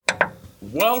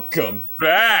Welcome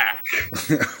back.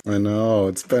 I know,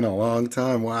 it's been a long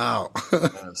time. Wow.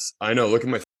 Yes, I know. Look at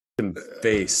my fucking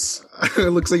face. It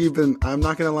looks like I'm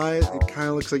not gonna lie, it kind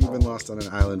of looks like you've been lost on an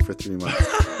island for 3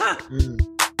 months.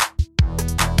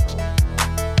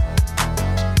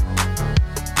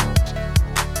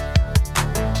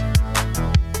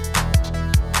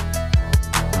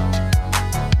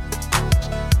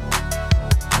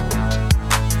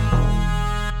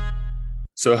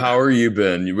 So how are you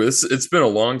been? It's been a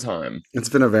long time. It's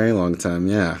been a very long time,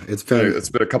 yeah. It's been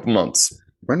a couple months.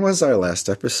 When was our last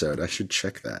episode? I should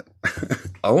check that.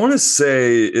 I want to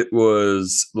say it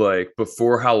was like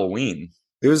before Halloween.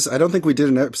 I don't think we did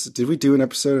an episode. Did we do an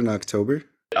episode in October?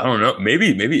 I don't know.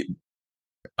 Maybe.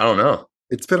 I don't know.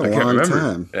 It's been a long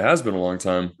time. It has been a long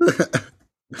time. What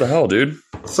the hell, dude?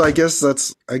 So I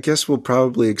guess we'll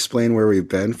probably explain where we've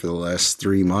been for the last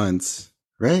 3 months,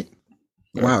 right?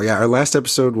 Yeah. Wow, yeah. Our last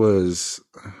episode was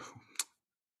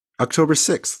October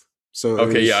 6th. So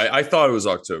okay, I thought it was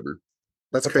October.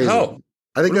 That's crazy. Hell?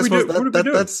 I think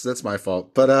that's my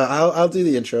fault. But I'll do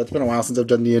the intro. It's been a while since I've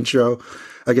done the intro.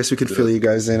 I guess we could fill you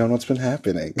guys in on what's been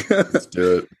happening. Let's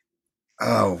do it.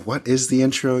 Oh, what is the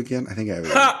intro again? I think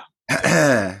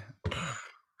I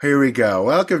Here we go.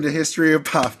 Welcome to History of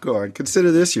Popcorn.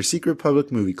 Consider this your secret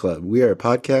public movie club. We are a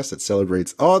podcast that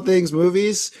celebrates all things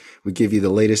movies. We give you the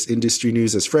latest industry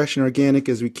news as fresh and organic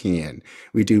as we can.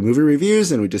 We do movie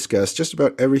reviews and we discuss just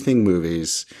about everything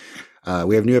movies.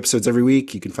 We have new episodes every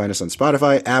week. You can find us on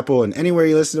Spotify, Apple, and anywhere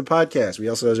you listen to podcasts. We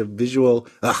also have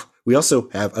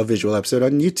a visual episode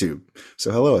on YouTube.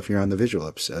 So hello if you're on the visual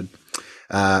episode.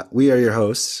 We are your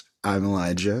hosts. I'm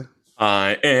Elijah.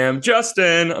 I am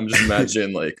Justin. I'm just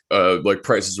imagining like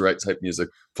Price is Right type music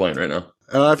playing right now.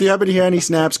 If you happen to hear any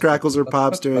snaps, crackles, or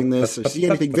pops during this, or see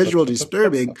anything visual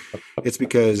disturbing, it's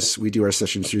because we do our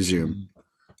sessions through Zoom.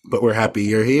 But we're happy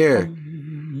you're here.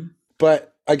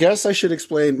 But I guess I should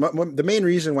explain the main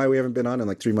reason why we haven't been on in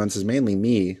like 3 months is mainly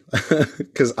me,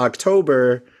 because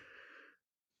October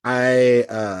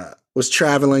I was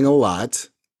traveling a lot,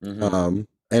 and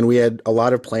we had a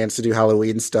lot of plans to do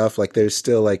Halloween stuff. Like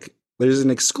there's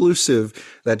an exclusive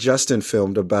that Justin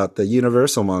filmed about the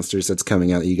Universal monsters that's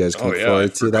coming out that you guys can look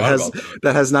forward to.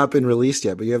 That has not been released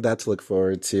yet, but you have that to look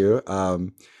forward to.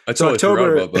 I totally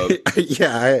forgot about that.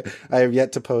 Yeah, I have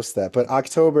yet to post that. But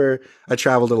October, I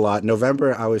traveled a lot.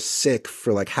 November, I was sick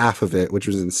for like half of it, which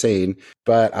was insane.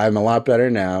 But I'm a lot better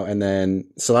now. And then,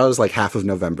 so that was like half of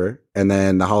November. And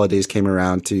then the holidays came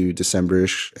around to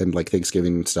December-ish and like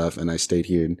Thanksgiving and stuff. And I stayed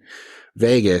here in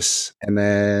Vegas. And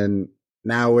then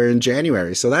now we're in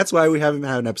January. So that's why we haven't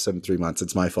had an episode in 3 months.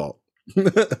 It's my fault.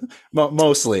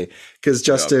 Mostly because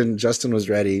Justin was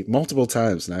ready multiple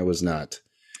times and I was not.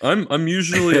 I'm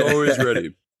usually always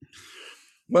ready.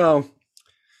 Well,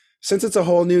 since it's a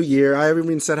whole new year, I haven't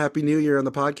even said Happy New Year on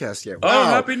the podcast yet. Wow. Oh,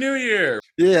 Happy New Year.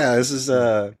 Yeah, this is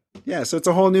so it's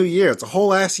a whole new year. It's a whole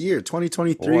last year.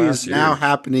 2023 is now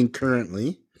happening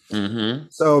currently. Mm-hmm.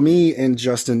 So me and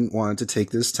Justin wanted to take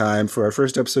this time for our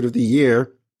first episode of the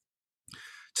year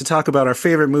to talk about our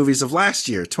favorite movies of last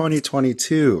year,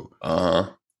 2022.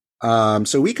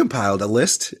 So we compiled a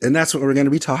list, and that's what we're going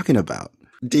to be talking about.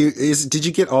 Did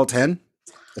you get all 10?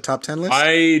 The top 10 list?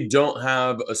 I don't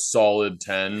have a solid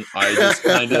 10. I just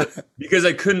kind of because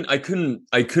I couldn't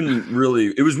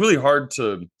really. It was really hard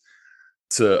to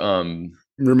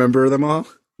remember them all.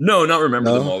 No, not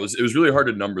remember them all. It was really hard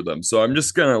to number them. So I'm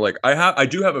just gonna I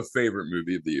do have a favorite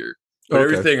movie of the year, but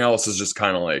everything else is just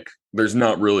kind of like there's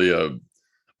not really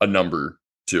a number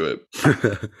to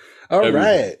it. All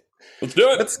right. Let's do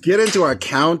it. Let's get into our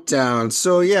countdown.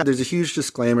 So yeah, there's a huge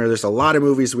disclaimer. There's a lot of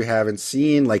movies we haven't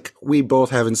seen. Like we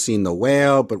both haven't seen The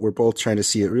Whale, but we're both trying to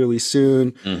see it really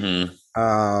soon.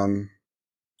 Mm-hmm.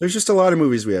 There's just a lot of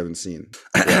movies we haven't seen.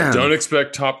 Don't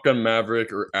expect Top Gun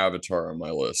Maverick or Avatar on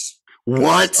my list.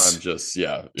 What? I'm just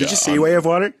Did you see Way of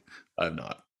Water? I've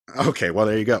not. Okay, well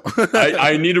there you go.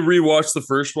 I need to rewatch the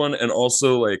first one, and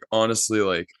also like honestly,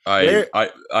 like I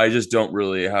just don't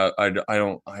really have. I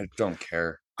don't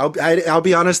care. I'll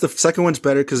be honest. The second one's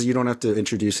better because you don't have to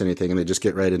introduce anything, and they just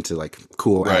get right into like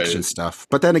cool action stuff.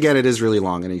 But then again, it is really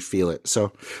long, and you feel it.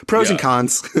 So pros and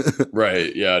cons.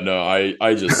 Right? Yeah. No.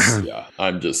 I just. Yeah. I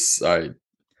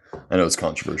know it's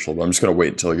controversial, but I'm just gonna wait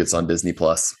until it gets on Disney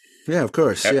Plus. Yeah, of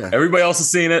course. Yeah. Everybody else has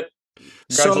seen it.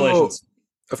 Congratulations.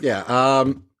 So, yeah.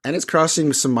 And it's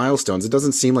crossing some milestones. It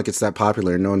doesn't seem like it's that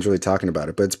popular and no one's really talking about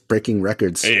it, but it's breaking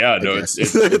records. Yeah, no,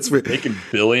 it's making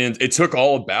billions. It took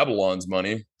all of Babylon's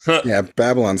money. Yeah,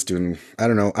 Babylon's doing, I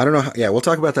don't know. Yeah, we'll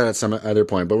talk about that at some other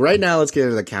point. But right now, let's get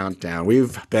into the countdown.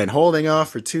 We've been holding off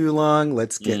for too long.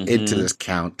 Let's get into this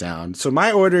countdown. So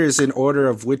my order is in order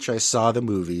of which I saw the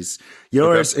movies.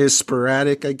 Yours is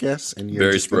sporadic, I guess. And you're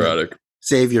very sporadic.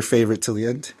 Save your favorite till the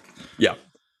end? Yeah.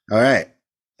 All right.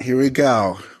 Here we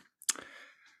go.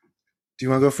 Do you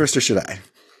want to go first or should I?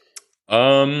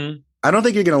 I don't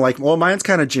think you're going to like, well, mine's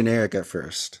kind of generic at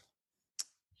first.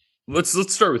 Let's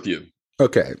start with you.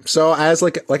 Okay. So as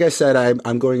like I said,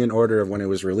 I'm going in order of when it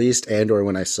was released and or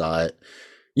when I saw it.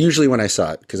 Usually when I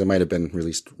saw it, because it might have been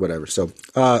released, whatever. So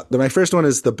my first one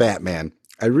is The Batman.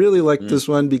 I really like this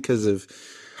one because of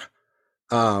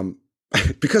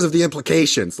the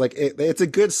implications. Like it's a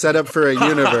good setup for a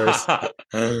universe.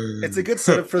 It's a good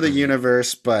setup for the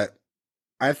universe, but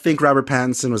I think Robert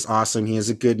Pattinson was awesome. He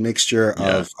has a good mixture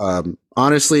of,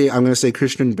 honestly, I'm going to say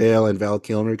Christian Bale and Val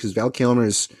Kilmer, because Val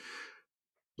Kilmer's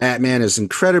Batman is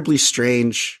incredibly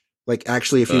strange. Like,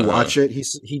 actually, if you watch it,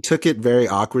 he took it very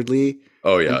awkwardly.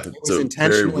 Oh, yeah. It was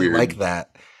intentionally like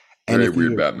that. And very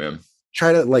weird Batman.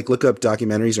 Try to like look up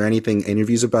documentaries or anything,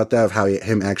 interviews about that, of how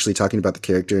him actually talking about the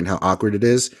character and how awkward it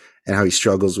is and how he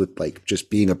struggles with like just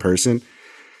being a person,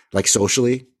 like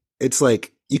socially. It's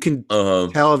like you can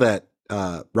tell that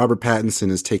Robert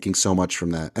Pattinson is taking so much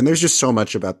from that. And there's just so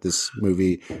much about this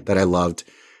movie that I loved.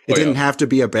 It didn't have to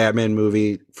be a Batman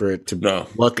movie for it to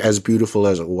look as beautiful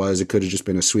as it was. It could have just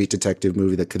been a sweet detective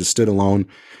movie that could have stood alone.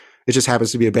 It just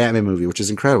happens to be a Batman movie, which is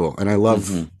incredible. And I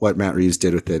love what Matt Reeves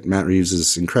did with it. Matt Reeves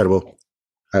is incredible.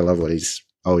 I love what he's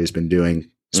always been doing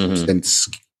since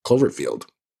Cloverfield.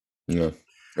 Yeah.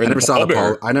 I never saw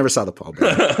the Paul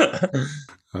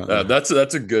Bear. That's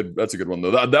a good one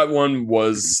though. That one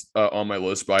was on my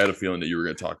list, but I had a feeling that you were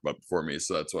going to talk about it before me,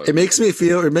 so that's why.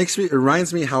 It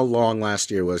reminds me how long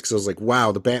last year was, because I was like,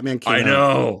 wow, the Batman came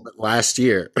out last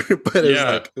year, but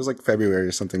it was like February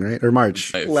or something, right? Or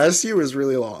March. Nice. Last year was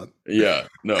really long. Yeah,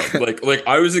 no, like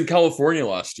I was in California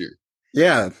last year.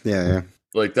 Yeah.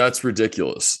 Like that's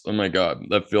ridiculous. Oh my god,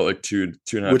 that felt like two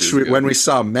and a half. Which when we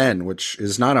saw Men, which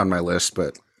is not on my list,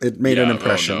 but it made an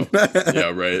impression. Oh, no. Yeah,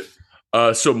 right.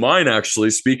 So mine actually,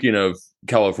 speaking of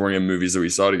California movies that we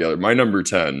saw together, my number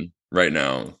 10 right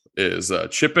now is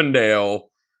Chip and Dale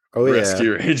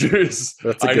Rescue Rangers.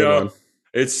 That's a good one.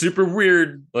 It's super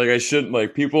weird. Like I shouldn't I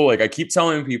keep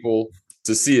telling people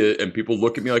to see it and people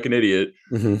look at me like an idiot.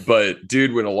 But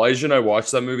dude, when Elijah and I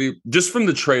watched that movie, just from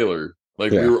the trailer, we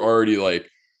were already like,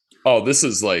 oh, this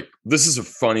is a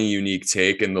funny, unique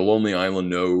take, and the Lonely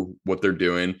Island know what they're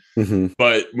doing.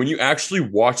 But when you actually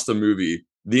watch the movie,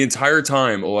 the entire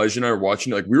time Elijah and I were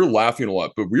watching, like we were laughing a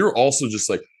lot, but we were also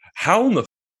just like, how in the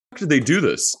fuck did they do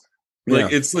this?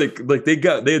 Like it's like they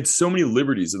had so many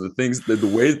liberties, and the things, the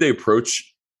way that they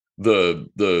approach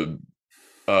the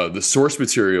source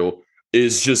material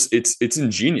is just it's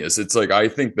ingenious. It's like, I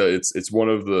think that it's one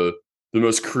of the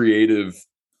most creative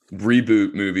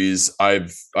reboot movies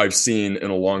I've seen in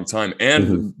a long time,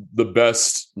 and the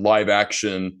best live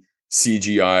action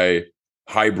CGI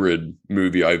hybrid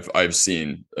movie I've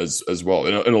seen as well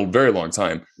in a very long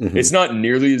time. It's not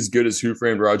nearly as good as Who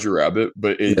Framed Roger Rabbit,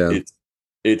 but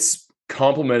it's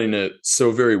complementing it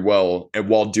so very well, and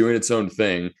while doing its own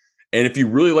thing. And if you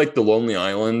really like the Lonely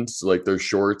Island, like their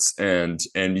shorts, and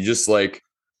you just like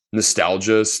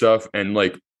nostalgia stuff, and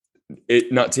like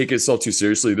it not take itself too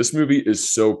seriously, this movie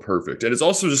is so perfect. And it's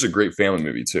also just a great family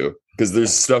movie too, because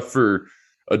there's stuff for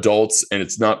adults and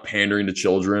it's not pandering to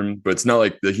children, but it's not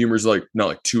like the humor's like not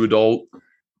like too adult.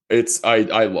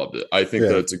 I loved it. I think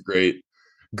that it's a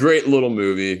great little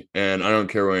movie, and I don't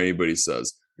care what anybody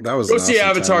says. That was go see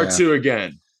Avatar 2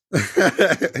 again.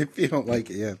 If you don't like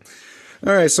it,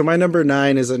 all right, so my number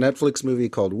 9 is a Netflix movie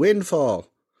called Windfall.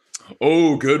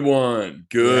 Oh, good one.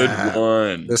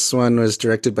 One. This one was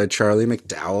directed by Charlie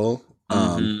McDowell.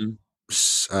 And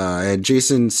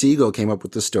Jason Segel came up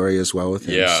with the story as well with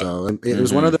him. Yeah. So it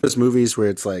was one of those movies where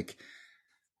it's like,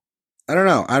 I don't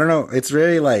know. It's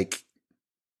very like,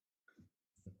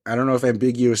 I don't know if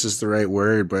ambiguous is the right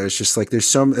word, but it's just like,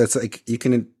 it's like you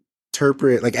can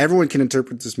interpret, like everyone can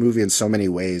interpret this movie in so many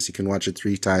ways. You can watch it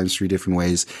 3 times, 3 different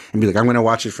ways, and be like, I'm going to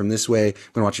watch it from this way. I'm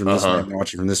going to watch it from this way. I'm going to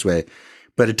watch it from this way.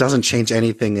 But it doesn't change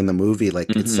anything in the movie like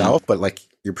itself, but like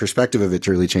your perspective of it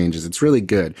really changes. It's really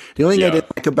good. The only thing I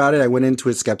didn't like about it, I went into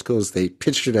it skeptical, is they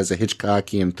pitched it as a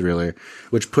Hitchcockian thriller,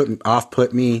 which put me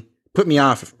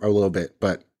off a little bit,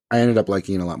 but I ended up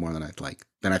liking it a lot more than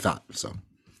I thought. So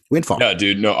Windfall. Yeah,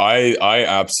 dude. No, I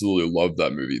absolutely love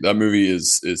that movie. That movie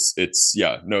it's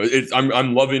yeah. No,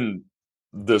 I'm loving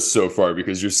this so far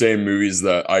because you're saying movies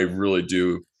that I really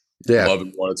do love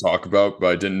and want to talk about,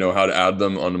 but I didn't know how to add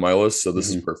them onto my list. So this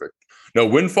is perfect. No,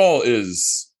 Windfall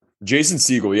is Jason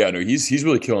Segel. Yeah, no, he's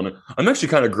really killing it. I'm actually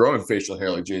kind of growing facial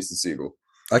hair like Jason Segel.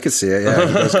 I could see it. Yeah,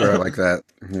 he does grow like that.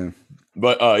 Yeah.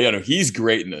 But yeah, no, he's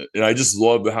great in it, and I just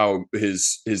love how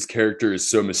his character is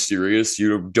so mysterious.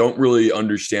 You don't really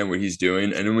understand what he's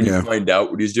doing, and then when you find out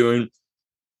what he's doing,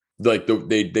 like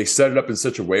they set it up in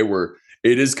such a way where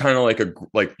it is kind of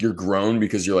like you're grown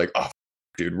because you're like, oh,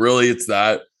 dude, really, it's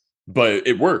that. But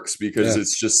it works because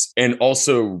it's just, and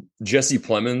also Jesse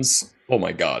Plemons. Oh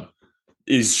my god,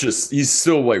 he's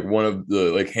still like one of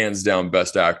the like hands down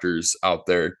best actors out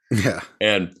there. Yeah,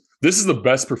 and this is the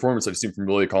best performance I've seen from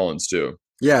Lily Collins too.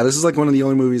 Yeah, this is like one of the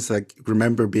only movies I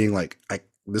remember being like,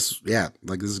 this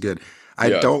is good. I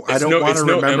don't want to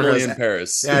remember Emily in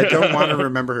Paris. Yeah, I don't want to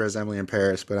remember her as Emily in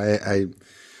Paris, but I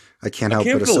can't help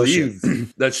but associate.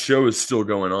 That show is still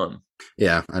going on.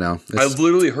 Yeah, I know. I've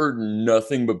literally heard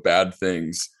nothing but bad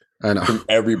things. I know from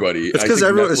everybody. It's because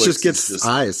everyone just gets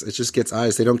eyes. It just gets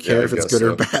eyes. They don't care if it's good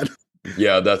or bad.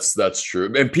 Yeah, that's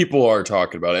true. And people are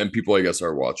talking about it, and people I guess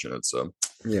are watching it. So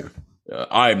yeah,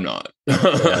 I'm not.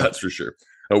 That's for sure.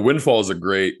 Windfall is a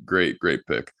great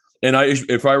pick. And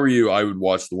if I were you, I would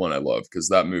watch the one I love because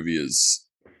that movie is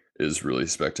really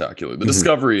spectacular. The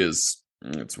Discovery is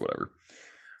it's whatever.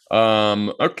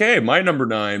 Okay, my number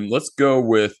 9. Let's go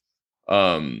with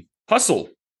Hustle.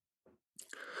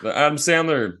 The Adam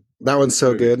Sandler. That one's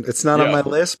so good. It's not on my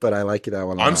list, but I like that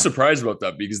one a lot. I'm surprised about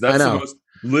that because that's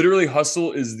literally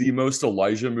Hustle is the most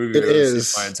Elijah movie I've ever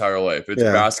seen in my entire life. It's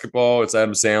basketball. It's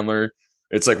Adam Sandler.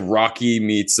 It's like Rocky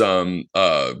meets Jerry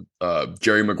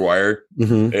Maguire.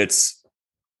 It's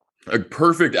a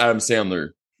perfect Adam Sandler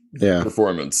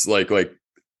performance. Like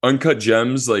Uncut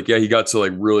Gems. Like he got to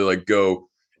like really like go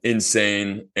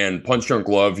insane, and Punch Drunk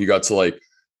Love. He got to like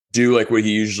do like what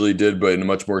he usually did, but in a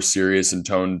much more serious and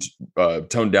toned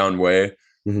down way.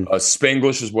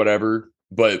 Spanglish is whatever,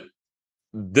 but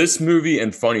this movie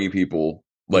and Funny People,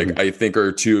 like I think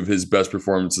are two of his best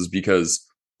performances because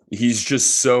he's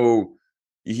just so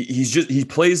he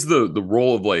plays the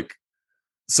role of like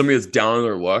somebody that's down on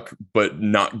their luck but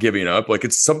not giving up. Like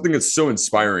it's something that's so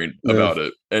inspiring about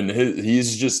it, and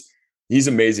he's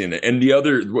amazing. And the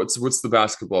other what's the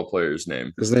basketball player's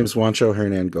name? His name's Juancho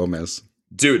Hernan Gomez.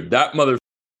 Dude, that mother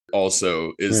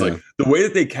also is like the way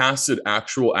that they casted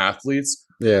actual athletes.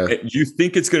 Yeah, you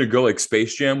think it's going to go like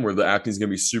Space Jam where the acting is going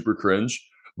to be super cringe,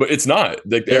 but it's not.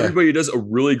 Like everybody does a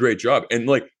really great job, and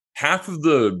like half of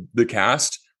the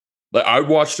cast. Like I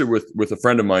watched it with a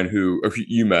friend of mine who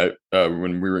you met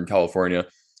when we were in California.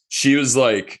 She was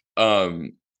like,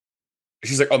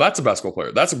 she's like, oh, that's a basketball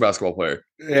player. That's a basketball player.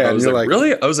 Yeah, I was like,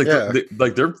 really? I was like,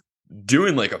 they're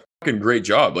doing like a fucking great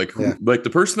job. Like, like the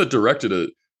person that directed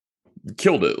it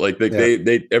killed it. Like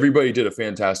they everybody did a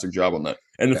fantastic job on that.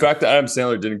 And the fact that Adam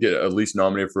Sandler didn't get at least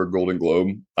nominated for a Golden Globe,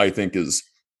 I think is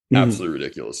absolutely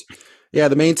ridiculous. Yeah,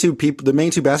 the main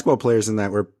two basketball players in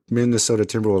that were Minnesota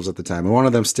Timberwolves at the time, and one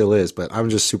of them still is. But I'm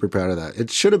just super proud of that. It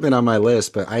should have been on my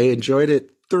list, but I enjoyed it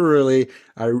thoroughly.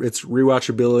 Its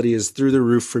rewatchability is through the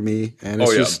roof for me, and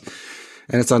it's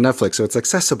and it's on Netflix, so it's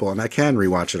accessible, and I can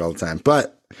rewatch it all the time.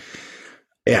 But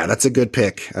yeah, that's a good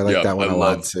pick. I like that one a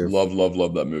lot too.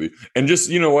 Love that movie. And just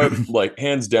you know what, like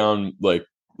hands down, like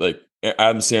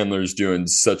Adam Sandler's doing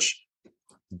such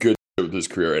good with his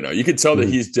career right now. You can tell that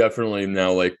he's definitely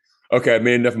now like, okay, I've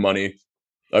made enough money.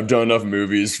 I've done enough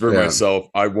movies for myself.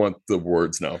 I want the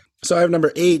awards now. So I have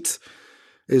number 8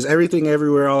 is Everything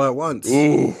Everywhere All at Once.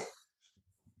 Ooh.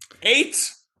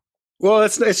 8? Well,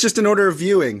 it's just an order of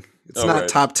viewing. It's not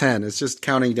top 10. It's just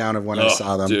counting down of when I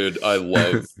saw them. Dude, I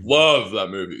love that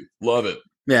movie. Love it.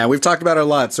 Yeah, we've talked about it a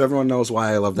lot, so everyone knows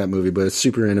why I love that movie, but it's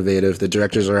super innovative. The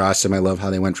directors are awesome. I love how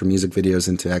they went from music videos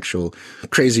into actual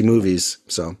crazy movies.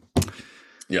 So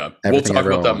yeah, we'll talk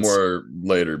about that more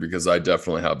later because I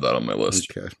definitely have that on my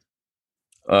list. Okay.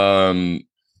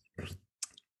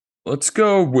 Let's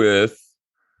go with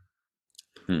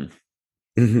This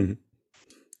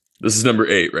is number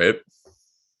 8, right?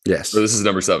 Yes. Or this is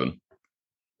number 7.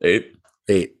 8?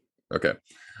 8. Okay.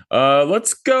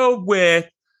 Let's go with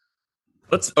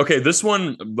this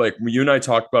one, like you and I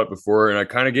talked about it before, and I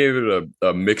kind of gave it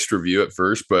a mixed review at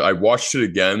first, but I watched it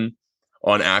again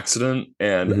on accident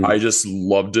and I just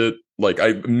loved it. Like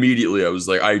I was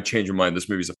like, I changed my mind. This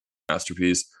movie's a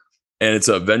masterpiece, and it's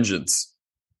a Vengeance.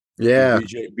 Yeah.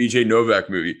 BJ Novak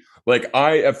movie. Like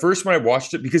at first when I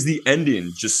watched it, because the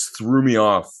ending just threw me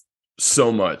off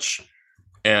so much.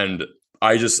 And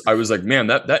I was like, man,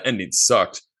 that ending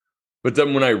sucked. But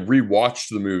then when I rewatched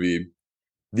the movie,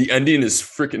 the ending is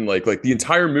freaking like the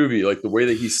entire movie, like the way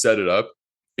that he set it up.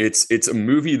 It's a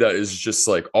movie that is just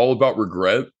like all about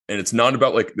regret, and it's not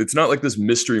like this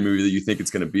mystery movie that you think it's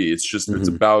going to be. It's just it's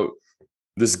about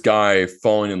this guy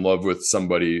falling in love with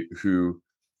somebody who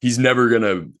he's never going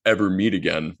to ever meet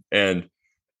again, and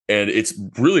it's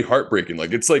really heartbreaking.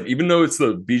 Like it's like, even though it's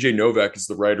the BJ Novak is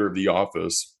the writer of The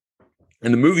Office,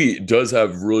 and the movie does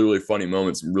have really, really funny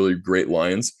moments and really great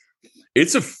lines,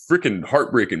 it's a freaking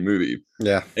heartbreaking movie.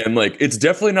 Yeah. And like, it's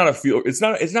definitely not it's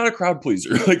not a crowd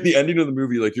pleaser. Like the ending of the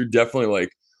movie, like you're definitely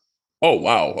like, oh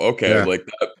wow, okay. Yeah. Like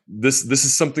this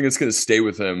is something that's going to stay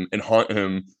with him and haunt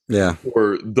him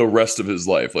for the rest of his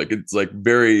life. Like it's like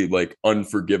very like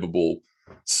unforgivable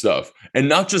stuff. And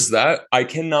not just that, I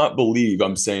cannot believe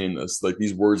I'm saying this, like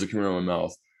these words are coming out of my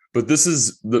mouth, but this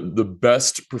is the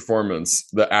best performance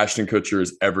that Ashton Kutcher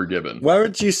has ever given. Why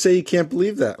would you say you can't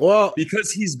believe that? Well, because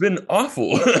he's been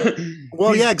awful.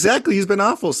 Well, yeah, exactly. He's been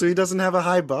awful, so he doesn't have a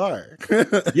high bar.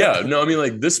 Yeah, no, I mean,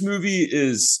 like this movie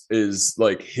is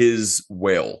like his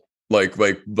whale. Like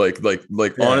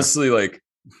honestly, like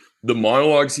the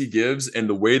monologues he gives and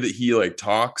the way that he like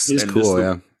talks. He's cool,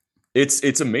 yeah.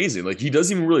 It's amazing. Like he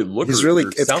doesn't even really look. He's really.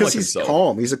 It's because he's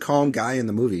calm. He's a calm guy in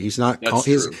the movie. He's not. Calm.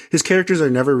 His characters are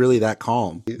never really that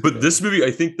calm. But this movie,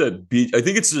 I think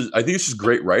it's just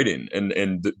great writing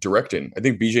and directing. I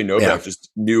think BJ Novak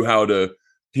just knew how to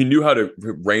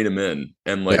rein him in,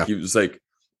 and like he was like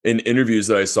in interviews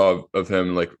that I saw of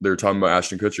him, like they were talking about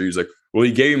Ashton Kutcher. He was like, "Well,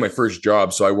 he gave me my first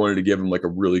job, so I wanted to give him like a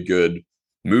really good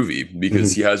movie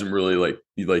because he hasn't really like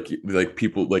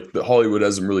people like the Hollywood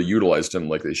hasn't really utilized him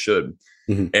like they should."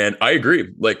 And I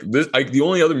agree. Like this, the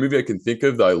only other movie I can think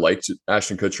of that I liked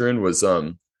Ashton Kutcher in was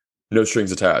No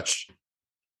Strings Attached.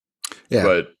 Yeah,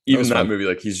 but even that movie,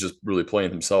 like he's just really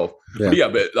playing himself. But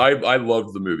I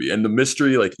loved the movie and the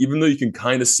mystery. Like even though you can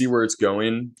kind of see where it's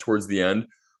going towards the end,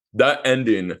 that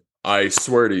ending, I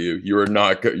swear to you, you're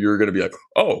going to be like,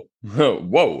 oh,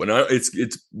 whoa, and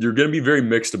you're going to be very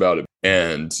mixed about it.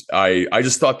 And I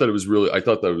just thought that it was really, I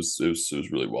thought that it was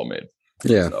really well made.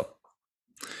 Yeah.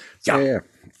 So, yeah.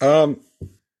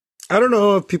 I don't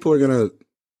know if people are going to.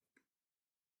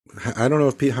 I don't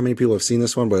know how many people have seen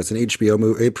this one, but it's an HBO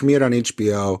movie. It premiered on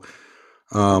HBO.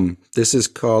 This is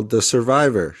called The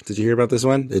Survivor. Did you hear about this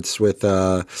one? It's with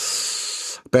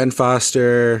Ben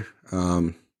Foster,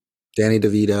 Danny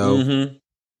DeVito,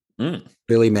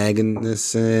 Billy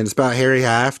Magnuson. It's about Harry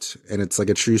Haft, and it's like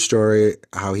a true story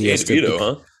how he has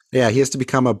to. Yeah, he has to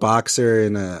become a boxer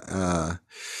in a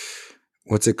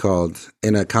what's it called?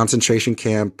 In a concentration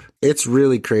camp. It's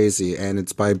really crazy, and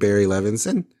it's by Barry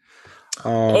Levinson.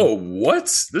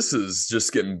 What? This is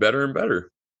just getting better and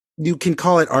better. You can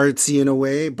call it artsy in a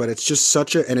way, but it's just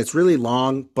and it's really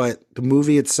long, but the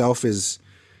movie itself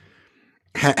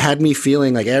had me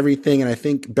feeling like everything. And I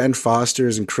think Ben Foster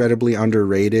is incredibly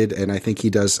underrated, and I think he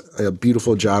does a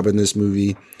beautiful job in this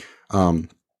movie. And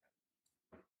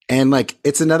like,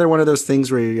 it's another one of those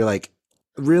things where you're like,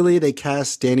 really? They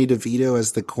cast Danny DeVito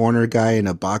as the corner guy in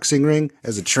a boxing ring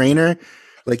as a trainer?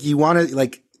 Like, you want to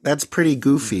like, that's pretty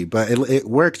goofy, but it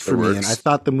worked for me, and I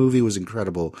thought the movie was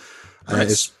incredible.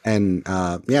 Nice.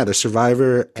 The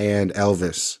Survivor and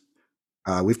Elvis.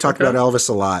 We've talked about Elvis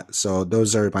a lot, so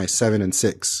those are my 7 and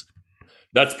 6.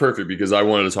 That's perfect because I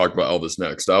wanted to talk about Elvis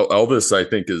next. Elvis, I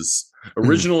think, is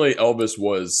originally Elvis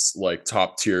was like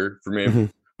top tier for me,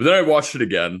 but then I watched it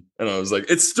again, and I was like,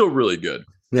 it's still really good.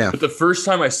 Yeah. But the first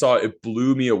time I saw it, it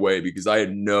blew me away because I had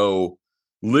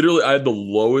I had the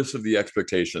lowest of the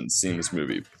expectations seeing this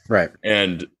movie. Right.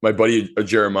 And my buddy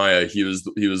Jeremiah, he was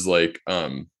like,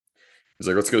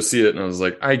 let's go see it. And I was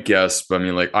like, I guess, but I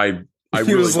mean, like, I he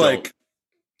really was like,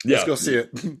 let's go see it.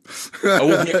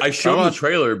 I showed him the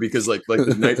trailer because like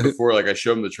the night before, like I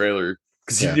showed him the trailer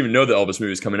because he didn't even know the Elvis movie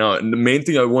was coming out. And the main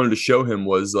thing I wanted to show him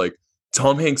was like,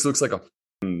 Tom Hanks looks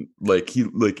like he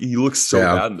looks so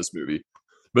bad in this movie.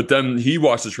 But then he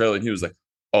watched the trailer and he was like,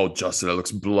 oh, Justin, that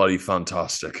looks bloody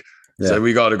fantastic. He's like,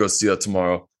 we got to go see that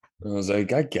tomorrow. And I was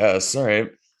like, I guess. All right.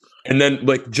 And then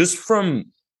like, just from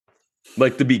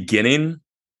like the beginning,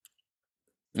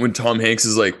 when Tom Hanks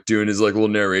is like doing his like little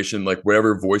narration, like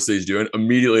whatever voice that he's doing,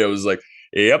 immediately I was like,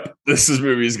 yep, this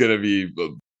movie is going to be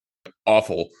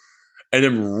awful. And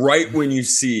then right when you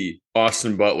see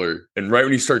Austin Butler and right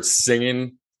when he starts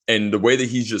singing and the way that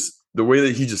he just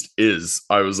is,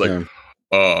 I was like,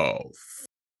 oh,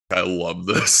 I love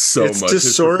this so much. It's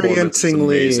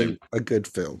disorientingly a good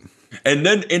film. And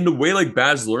then in the way like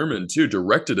Baz Luhrmann too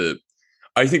directed it,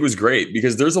 I think was great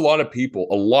because there's a lot of people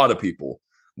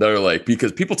that are like,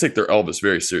 because people take their Elvis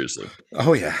very seriously.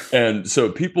 Oh yeah. And so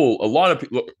a lot of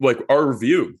people, like our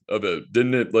review of it,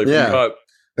 didn't it? Like, yeah.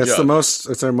 It's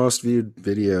our most viewed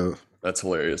video. That's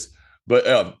hilarious.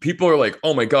 But people are like,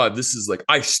 oh my God, this is like,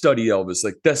 I study Elvis.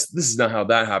 Like, this is not how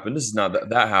that happened. This is not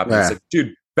that happened. Yeah. It's like,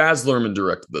 dude, Baz Luhrmann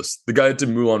directed this. The guy that did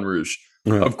Moulin Rouge.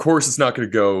 Yeah. Of course, it's not going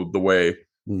to go the way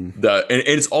that. And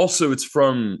it's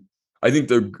from, I think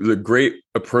the great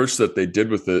approach that they did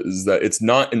with it is that it's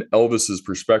not in Elvis's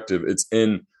perspective. It's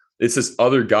this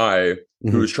other guy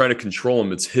who is trying to control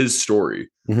him. It's his story.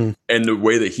 And the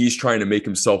way that he's trying to make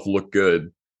himself look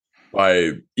good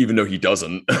by, even though he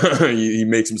doesn't, he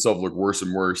makes himself look worse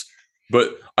and worse.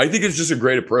 But I think it's just a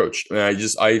great approach. And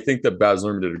I think that Baz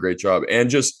Luhrmann did a great job. And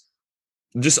just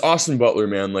Austin Butler,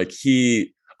 man, like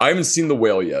I haven't seen The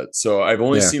Whale yet. So I've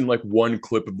only seen like one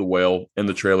clip of The Whale in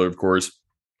the trailer, of course.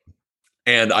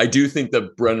 And I do think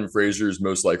that Brendan Fraser is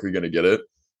most likely going to get it.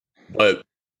 But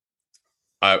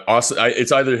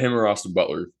it's either him or Austin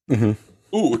Butler.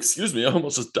 Ooh, excuse me, I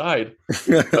almost just died.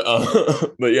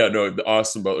 But yeah, no, the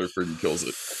Austin Butler freaking kills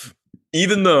it.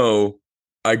 Even though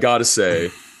I gotta say,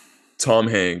 Tom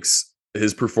Hanks,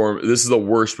 his performance, this is the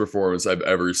worst performance I've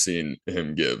ever seen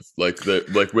him give. Like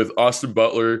with Austin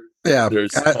Butler. Yeah,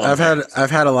 I've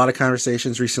had a lot of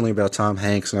conversations recently about Tom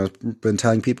Hanks, and I've been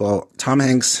telling people Tom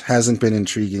Hanks hasn't been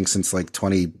intriguing since like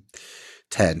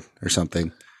 2010 or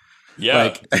something.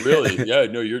 Yeah, really. Yeah,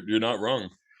 no, you're not wrong.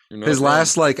 His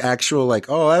last like actual like,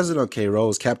 oh, that was an okay role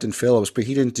was Captain Phillips, but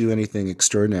he didn't do anything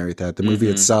extraordinary with that. The movie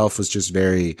itself was just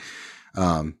very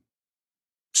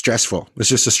stressful. It's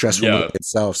just a stressful movie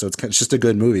itself. So it's just a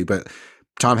good movie, but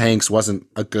Tom Hanks wasn't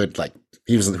a good, like,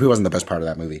 he wasn't the best part of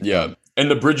that movie. Yeah. And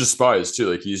The Bridge of Spies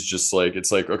too. Like, he's just like,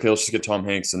 it's like, okay, let's just get Tom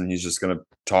Hanks and he's just going to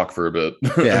talk for a bit.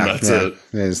 Yeah. That's it.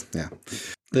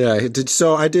 Yeah.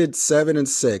 So I did 7 and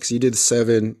 6. You did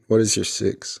 7. What is your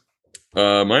 6?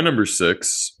 My number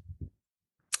 6.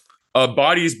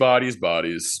 Bodies.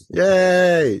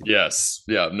 Yay. Yes.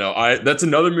 Yeah. No, that's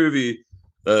another movie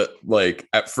that, like,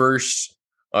 at first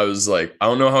I was like, I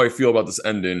don't know how I feel about this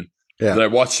ending. Yeah. Then I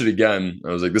watched it again.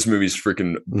 I was like, this movie's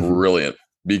freaking brilliant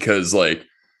because, like,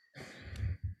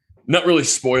 not really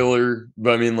spoiler,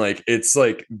 but I mean, like, it's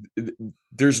like,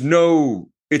 it's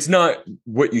not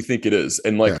what you think it is.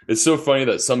 And like, it's so funny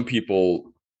that some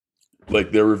people,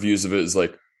 like, their reviews of it is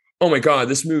like, oh my God,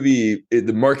 this movie,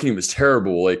 the marketing was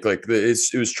terrible. It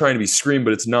was trying to be Scream,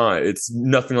 but it's not. It's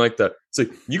nothing like that. It's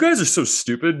like, you guys are so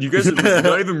stupid. You guys are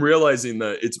not even realizing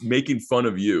that it's making fun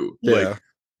of you. Yeah. Like,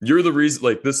 you're the reason,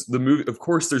 like, the movie, of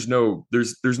course, there's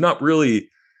not really,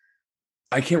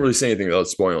 I can't really say anything without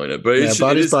spoiling it, but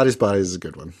Bodies is a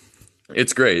good one.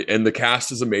 It's great. And the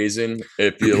cast is amazing.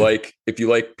 If you like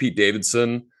Pete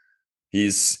Davidson,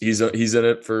 he's in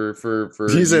it for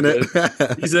he's in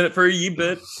it. He's in it for a wee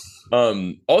bit.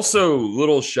 Also,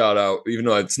 little shout out, even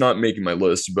though it's not making my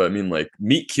list, but I mean, like,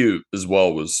 Meet Cute as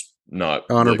well was not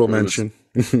honorable mention.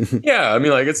 Yeah, I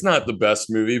mean, like, it's not the best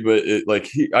movie, but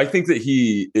I think that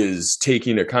he is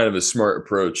taking a kind of a smart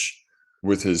approach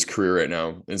with his career right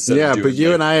now. But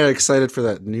you and I are excited for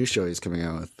that new show he's coming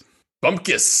out with,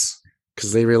 Bumpkus,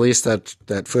 because they released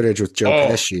that footage with Joe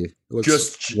Pesci. It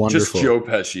looks wonderful. Just Joe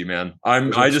Pesci, man.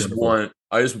 I just want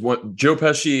Joe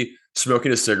Pesci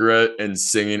smoking a cigarette and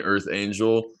singing Earth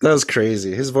Angel. That was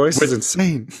crazy. His voice is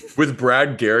insane. With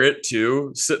Brad Garrett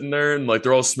too, sitting there, and like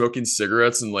they're all smoking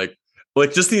cigarettes, and like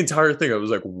just the entire thing. I was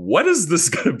like, what is this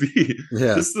gonna be?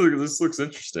 Yeah, this looks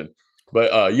interesting.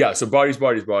 But yeah, so Bodies,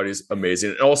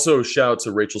 amazing. And also shout out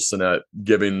to Rachel Sennett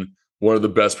giving one of the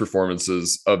best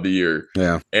performances of the year.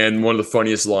 Yeah, and one of the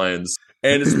funniest lines.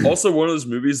 And it's also one of those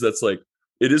movies that's like,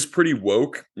 it is pretty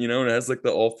woke, and it has like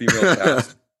the all female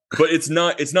cast. But it's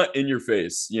not in your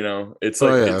face, It's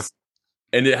like,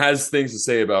 and it has things to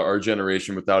say about our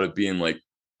generation without it being like,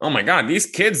 oh my God, these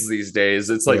kids these days.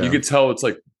 It's like, you could tell it's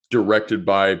like directed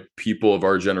by people of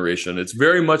our generation. It's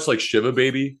very much like Shiva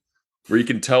Baby, where you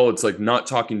can tell it's like not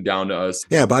talking down to us.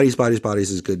 Yeah, Bodies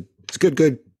is good. It's good.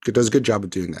 It does a good job of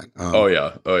doing that. Oh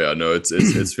yeah. No,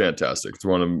 it's fantastic. It's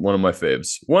one of my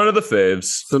faves. One of the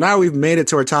faves. So now we've made it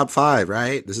to our top 5,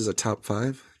 right? This is a top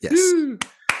 5. Yes.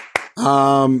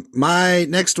 My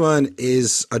next one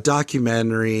is a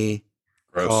documentary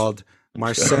called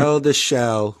Marcel the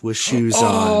Shell with Shoes On.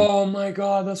 Oh my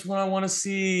God, that's what I want to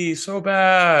see so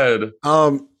bad.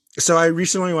 So I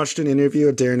recently watched an interview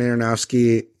with Darren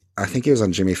Aronofsky. I think it was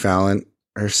on Jimmy Fallon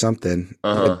or something.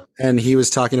 And he was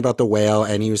talking about The Whale,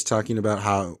 and he was talking about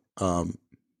how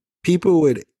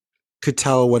people could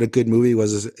tell what a good movie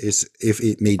was is if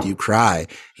it made you cry.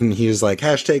 And he was like,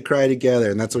 #cry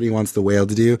together. And that's what he wants The Whale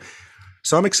to do.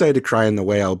 So I'm excited to cry in The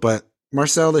Whale, but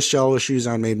Marcel the Shell with Shoes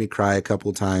On made me cry a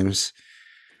couple times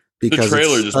because the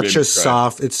trailer just made me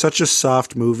cry. It's such a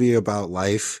soft movie about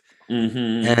life.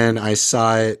 Mm-hmm. And I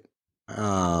saw it.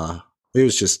 It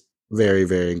was just very,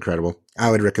 very incredible.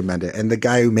 I would recommend it. And the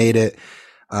guy who made it,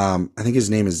 I think his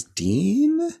name is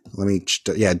Dean.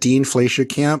 Dean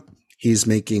Fleischerkamp. He's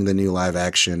making the new live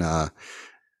action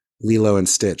Lilo and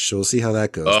Stitch. So we'll see how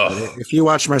that goes. But if you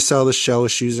watch Marcel the Shell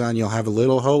with Shoes On, you'll have a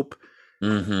little hope.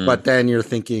 Mm-hmm. But then you're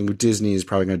thinking Disney is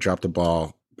probably going to drop the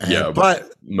ball.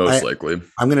 But most likely.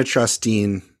 I'm going to trust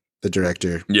Dean, the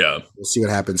director. Yeah. We'll see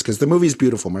what happens because the movie's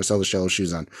beautiful. Marcel the Shell with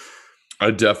Shoes On. I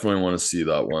definitely want to see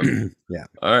that one. Yeah.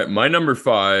 All right. My number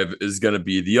 5 is going to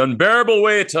be The Unbearable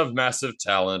Weight of Massive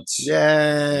Talent.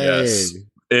 Yay. Yes.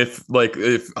 If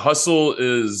Hustle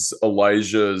is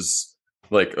Elijah's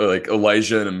like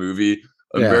Elijah in a movie,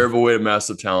 Unbearable Weight of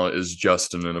Massive Talent is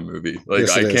Justin in a movie. Like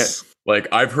yes, I can't is. Like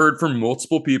I've heard from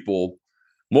multiple people.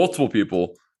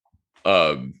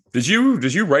 Did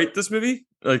you write this movie?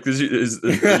 Like are you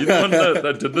the one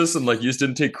that did this and like you just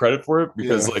didn't take credit for it?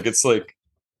 Because like it's like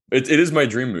it is my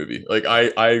dream movie. Like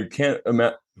I can't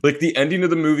imagine like the ending of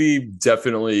the movie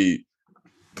definitely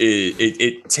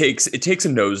it takes a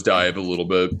nosedive a little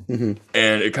bit and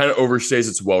it kind of overstays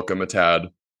its welcome a tad.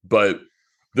 But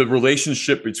the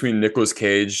relationship between Nicolas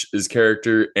Cage's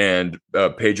character and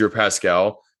Pedro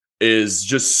Pascal is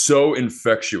just so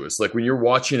infectious. Like when you're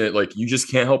watching it, like you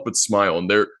just can't help but smile, and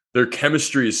their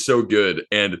chemistry is so good.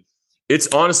 And it's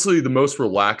honestly the most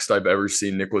relaxed I've ever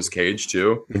seen Nicolas Cage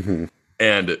too. Mm-hmm.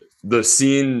 And there's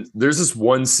this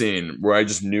one scene where I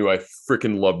just knew I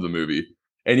freaking loved the movie.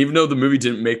 And even though the movie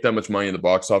didn't make that much money in the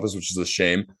box office, which is a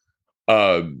shame,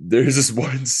 there's this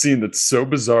one scene that's so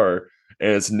bizarre.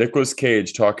 And it's Nicolas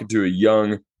Cage talking to a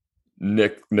young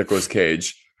Nicolas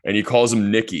Cage, and he calls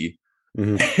him Nicky.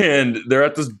 Mm-hmm. And they're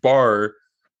at this bar,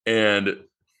 and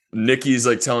Nicky's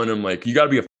like telling him, like, you got to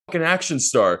be a fucking action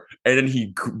star. And then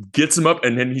he gets him up,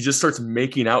 and then he just starts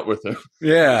making out with him.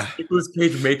 Yeah. Nicolas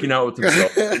Cage making out with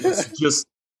himself. It's just,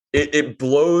 it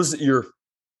blows your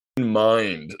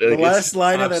mind. The last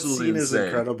line of that scene is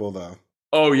incredible, though.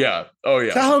 Oh yeah.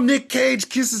 Tell him Nick Cage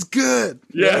kiss is good.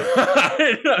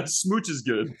 Yeah. Smooch is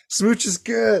good. Smooch is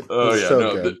good. Oh yeah.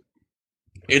 So good.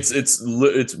 It's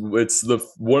the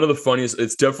one of the funniest.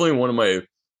 It's definitely one of my.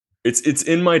 It's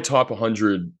in my top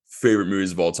 100 favorite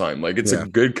movies of all time. Like it's a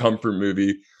good comfort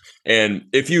movie. And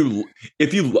if you,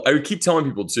 I would keep telling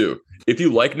people too, if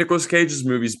you like Nicolas Cage, this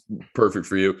movie's perfect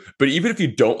for you. But even if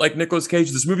you don't like Nicolas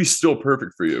Cage, this movie's still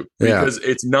perfect for you because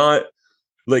it's not.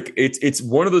 Like it's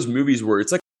one of those movies where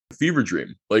it's like a fever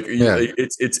dream. Like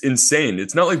it's insane.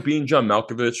 It's not like Being John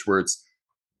Malkovich where it's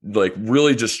like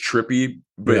really just trippy.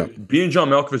 But Being John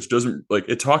Malkovich doesn't like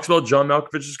it talks about John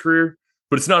Malkovich's career,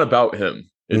 but it's not about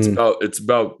him. It's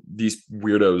about these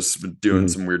weirdos doing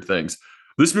some weird things.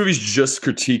 This movie's just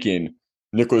critiquing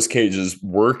Nicolas Cage's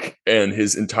work and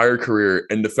his entire career,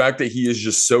 and the fact that he is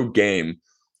just so game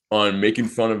on making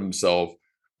fun of himself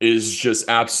is just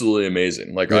absolutely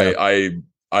amazing. Like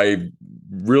I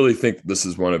really think this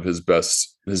is one of his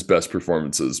best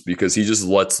performances because he just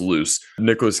lets loose.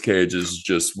 Nicolas Cage is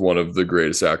just one of the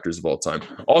greatest actors of all time.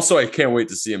 Also, I can't wait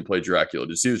to see him play Dracula.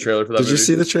 Did you see the trailer for that movie? Did you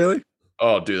see the trailer?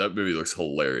 Oh, dude, that movie looks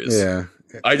hilarious. Yeah.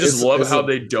 I just love how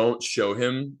they don't show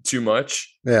him too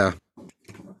much. Yeah.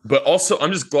 But also,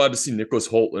 I'm just glad to see Nicholas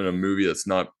Hoult in a movie that's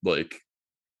not like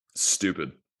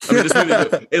stupid. I mean, this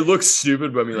movie, it looks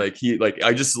stupid, but I mean,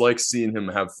 I just like seeing him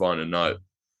have fun and not.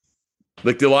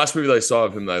 Like the last movie that I saw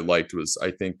of him that I liked was, I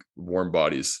think, Warm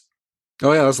Bodies.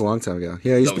 Oh yeah, that was a long time ago.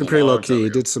 Yeah, he's been pretty low key. He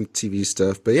did some TV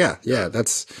stuff, but yeah,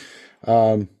 that's,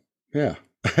 yeah.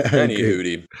 Any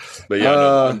hootie, but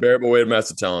yeah, Unbearable Weight of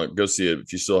Massive Talent. Go see it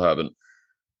if you still haven't.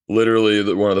 Literally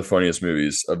one of the funniest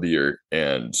movies of the year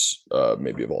and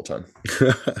maybe of all time.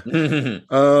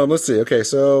 Let's see. Okay,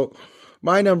 so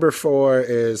my number 4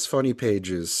 is Funny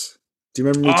Pages. Do you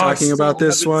remember me talking about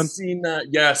this one? Seen that?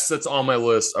 Yes, that's on my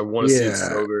list. I want to see it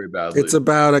so very badly. It's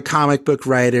about a comic book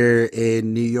writer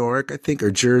in New York, I think, or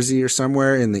Jersey or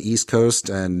somewhere in the East Coast,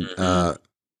 and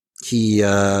he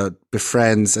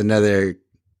befriends another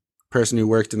person who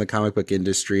worked in the comic book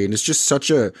industry, and it's just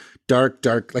such a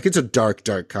dark, like it's a dark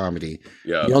comedy.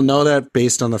 Yeah, you'll know that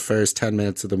based on the first 10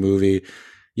 minutes of the movie.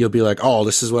 You'll be like, oh,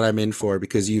 this is what I'm in for,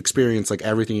 because you experience like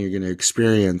everything you're going to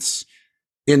experience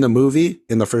in the movie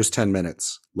in the first 10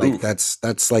 minutes. Like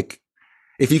that's like,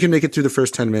 if you can make it through the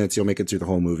first 10 minutes, you'll make it through the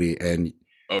whole movie. And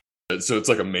so it's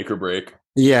like a make or break.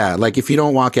 Yeah. Like if you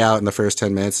don't walk out in the first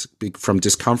 10 minutes from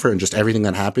discomfort and just everything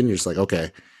that happened, you're just like,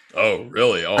 okay. Oh,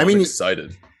 really? Oh, I'm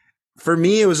excited. For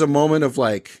me, it was a moment of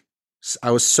like, I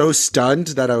was so stunned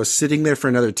that I was sitting there for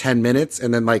another 10 minutes.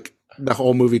 And then like the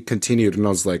whole movie continued, and I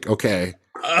was like, okay.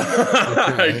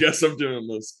 I guess I'm doing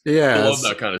this. Yeah, I love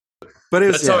that kind of. But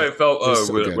that's how I felt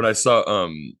so when I saw.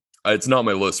 It's not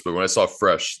my list, but when I saw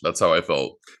Fresh, that's how I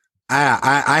felt.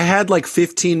 I had like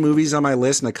 15 movies on my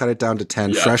list, and I cut it down to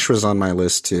 10. Yeah. Fresh was on my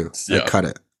list too. Yeah. I cut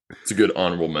it. It's a good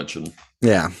honorable mention.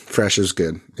 Yeah, Fresh is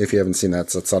good. If you haven't seen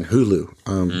that, it's on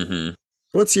Hulu.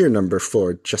 What's your number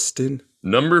 4, Justin?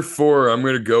 Number 4, I'm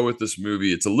going to go with this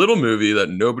movie. It's a little movie that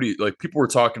nobody, like, people were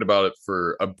talking about it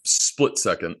for a split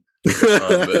second,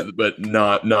 but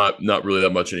not really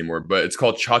that much anymore. But it's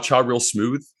called Cha Cha Real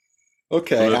Smooth.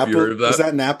 Okay, Apple, you heard of that? Is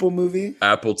that an Apple movie?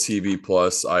 Apple TV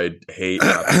Plus. I hate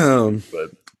Apple,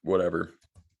 but whatever.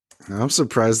 I'm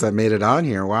surprised that made it on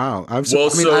here. Wow. I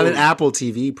mean, an Apple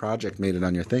TV project made it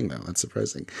on your thing, though. That's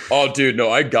surprising. Oh, dude, no,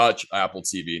 I got Apple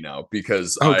TV now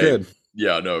because good.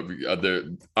 Yeah, no,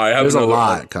 I have. There's a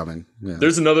lot coming. Yeah.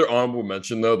 There's another honorable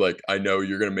mention though. Like I know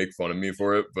you're gonna make fun of me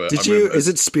for it, but is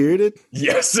it Spirited?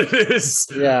 Yes, it is.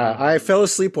 Yeah, I fell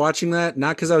asleep watching that,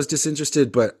 not because I was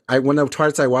disinterested, but when the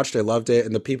parts I watched, I loved it,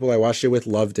 and the people I watched it with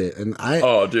loved it, and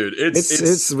dude,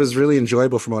 it was really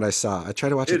enjoyable from what I saw. I tried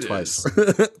to watch it twice,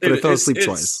 but I fell asleep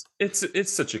twice.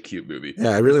 It's such a cute movie. Yeah,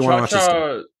 I really want to watch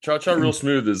this. Cha Cha Real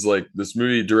Smooth is like this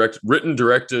movie written,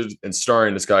 directed, and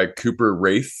starring this guy Cooper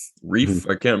Reef.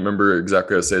 I can't remember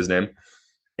exactly how to say his name.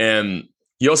 And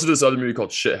he also did this other movie called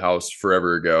Shithouse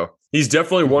forever ago. He's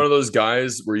definitely one of those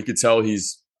guys where you could tell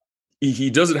he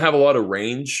doesn't have a lot of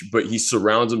range, but he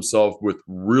surrounds himself with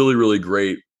really, really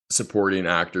great supporting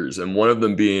actors. And one of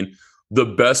them being the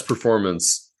best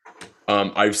performance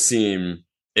I've seen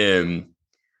in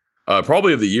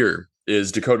probably of the year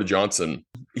is Dakota Johnson.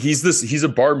 He's a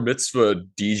bar mitzvah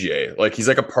DJ. Like he's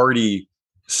like a party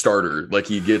starter. Like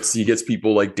he gets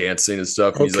people like dancing and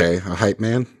stuff. Okay, he's like a hype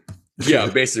man. Yeah,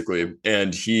 basically.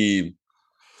 And he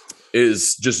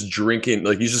is just drinking,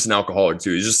 like he's just an alcoholic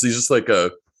too. He's just like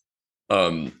a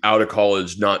out of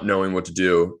college, not knowing what to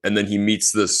do. And then he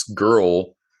meets this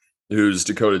girl who's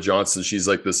Dakota Johnson. She's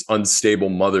like this unstable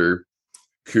mother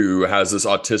who has this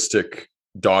autistic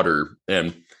daughter,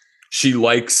 and she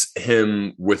likes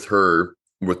him with the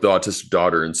autistic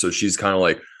daughter. And so she's kind of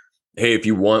like, hey, if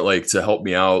you want like to help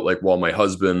me out, like while my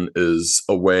husband is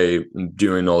away and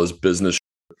doing all his business,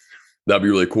 that'd be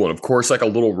really cool. And of course, like a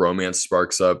little romance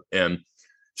sparks up, and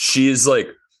she's like,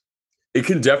 it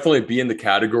can definitely be in the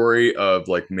category of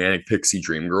like manic pixie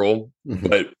dream girl,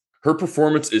 but her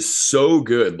performance is so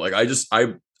good. Like I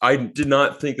did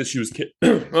not think that she was,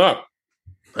 I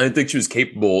didn't think she was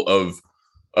capable of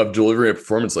delivering a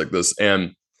performance like this.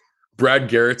 And Brad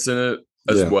Garrett's in it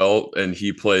as well, and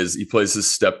he plays his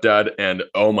stepdad, and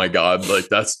oh my god, like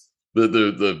that's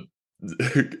the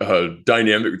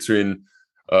dynamic between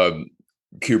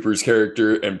Cooper's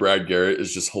character and Brad Garrett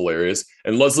is just hilarious.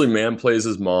 And Leslie Mann plays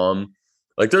his mom.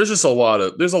 Like there's a lot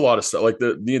of stuff. Like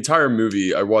the entire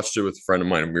movie, I watched it with a friend of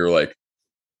mine, and we were like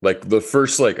the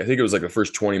first, like I think it was like the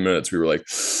first 20 minutes, we were like,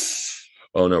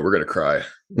 oh no, we're gonna cry.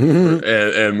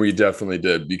 And we definitely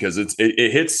did, because it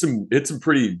hits some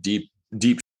pretty deep,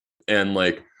 and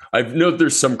like I've noted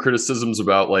there's some criticisms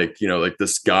about like, you know, like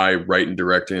this guy writing,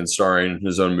 directing, and starring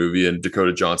his own movie, and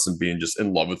Dakota Johnson being just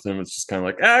in love with him. It's just kind of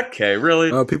like, okay,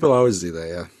 really? Oh, people always do that,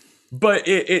 yeah. But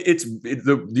it's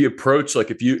the approach.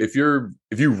 Like if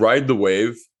you ride the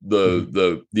wave,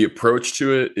 the approach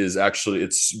to it is actually,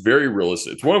 it's very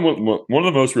realistic. It's one of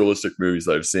the most realistic movies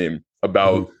that I've seen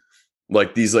about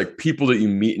like these like people that you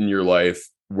meet in your life,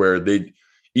 where they,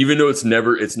 even though it's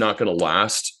not going to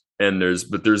last. And there's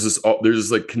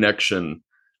this like connection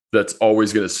that's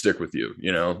always going to stick with you,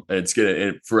 you know, and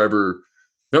it forever,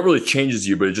 not really changes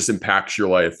you, but it just impacts your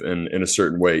life in a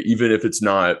certain way, even if it's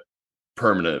not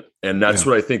permanent. And that's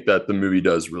what I think that the movie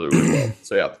does really, really well.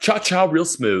 So yeah, Cha Cha Real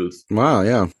Smooth. Wow.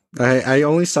 Yeah. I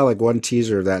only saw like one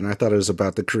teaser of that, and I thought it was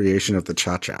about the creation of the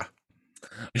cha-cha.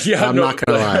 Yeah. I'm not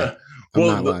going to lie.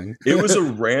 It was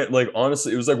like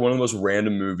honestly, it was like one of the most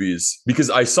random movies, because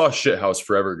I saw Shithouse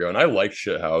forever ago, and I like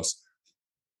Shithouse,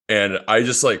 and I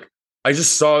just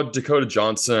saw Dakota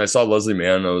Johnson, I saw Leslie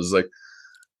Mann, and I was like,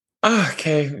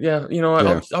 okay, yeah, you know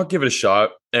what, I'll give it a shot.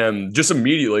 And just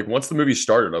immediately, like once the movie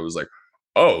started, I was like,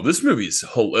 oh, this movie's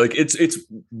like it's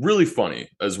really funny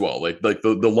as well. Like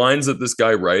the lines that this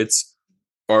guy writes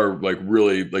are like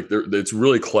really like it's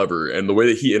really clever, and the way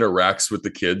that he interacts with the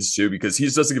kids too, because he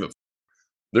doesn't give a.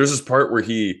 There's this part where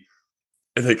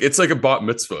it's like a bat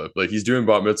mitzvah. Like he's doing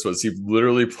bat mitzvahs. He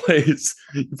literally plays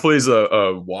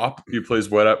a WAP. He plays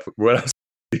wet ass.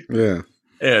 Yeah.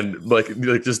 And like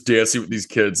just dancing with these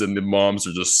kids, and the moms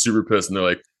are just super pissed, and they're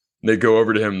like, they go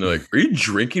over to him and they're like, are you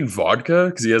drinking vodka?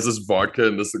 Because he has this vodka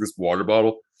and this water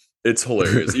bottle. It's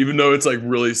hilarious, even though it's like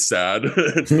really sad.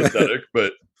 It's pathetic,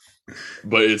 but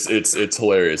it's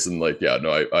hilarious. And like, yeah,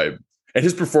 no, I and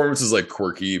his performance is like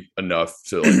quirky enough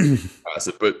to like pass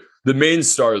it. But the main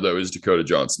star though is Dakota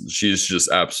Johnson. She's just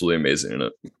absolutely amazing in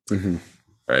it. Mm-hmm.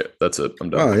 All right, that's it. I'm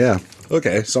done. Oh yeah.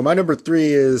 Okay, so my number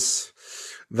 3 is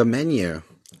The Menu.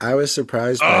 I was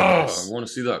surprised by this. I want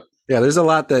to see that. Yeah, there's a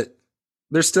lot that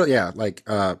there's still, like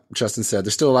Justin said,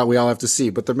 there's still a lot we all have to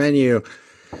see, but The Menu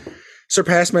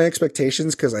surpassed my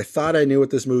expectations because I thought I knew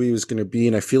what this movie was going to be,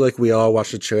 and I feel like we all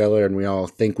watch the trailer and we all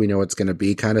think we know what's going to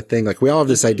be, kind of thing. Like we all have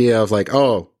this idea of like,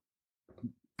 oh,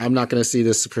 I'm not going to see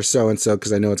this for so and so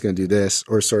because I know it's going to do this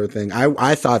or sort of thing.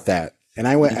 I thought that, and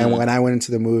I went and when I went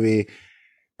into the movie,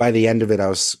 by the end of it, I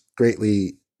was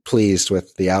greatly pleased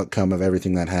with the outcome of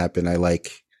everything that happened. I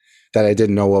like that I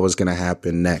didn't know what was going to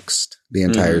happen next the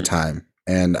entire time,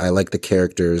 and I like the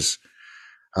characters.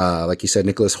 Like you said,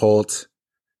 Nicholas Hoult.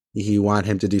 You want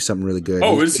him to do something really good.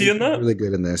 Oh, is he in that? Really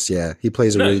good in this, yeah. He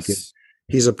plays a really good.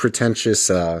 He's a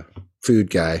pretentious food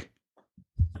guy.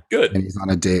 Good. And he's on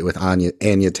a date with Anya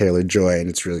Taylor-Joy, and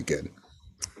it's really good.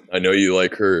 I know you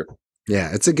like her.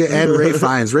 Yeah, it's a good. And Ray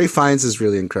Fiennes. Ray Fiennes is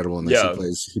really incredible in this. Yeah.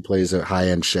 He plays a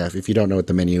high-end chef. If you don't know what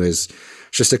The Menu is,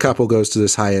 just a couple goes to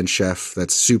this high-end chef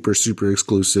that's super, super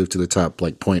exclusive to the top,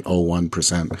 like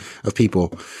 0.01% of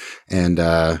people.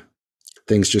 And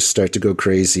things just start to go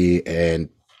crazy, and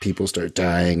people start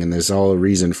dying, and there's all a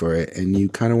reason for it, and you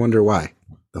kind of wonder why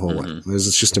the whole one.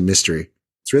 It's just a mystery.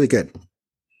 It's really good.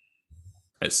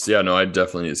 Nice. Yeah, no, I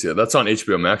definitely need to see it. That's on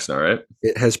HBO Max now, right?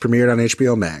 It has premiered on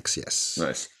HBO Max, yes.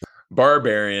 Nice.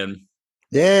 Barbarian.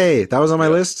 Yay! That was on my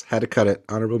list. Had to cut it.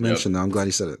 Honorable mention, though. I'm glad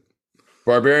you said it.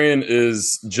 Barbarian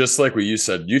is just like what you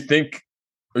said. You think,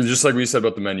 or just like we said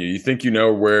about The Menu, you think you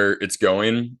know where it's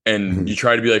going, and you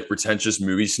try to be like pretentious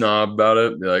movie snob about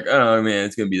it. You're like, oh man,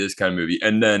 it's gonna be this kind of movie,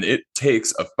 and then it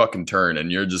takes a fucking turn,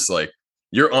 and you're just like,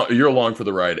 you're along for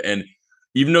the ride. And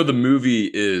even though the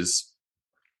movie is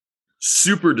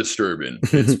super disturbing,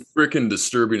 it's freaking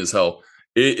disturbing as hell.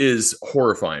 It is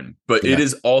horrifying, but it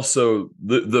is also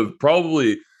the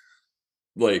probably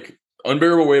like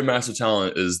Unbearable Weight of Massive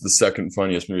Talent is the second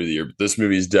funniest movie of the year, but this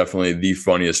movie is definitely the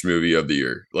funniest movie of the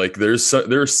year. Like there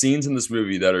are scenes in this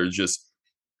movie that are just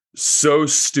so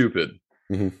stupid,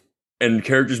 and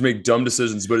characters make dumb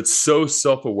decisions, but it's so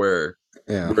self-aware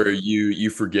where you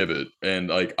forgive it. And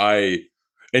like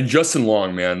and Justin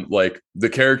Long, man, like the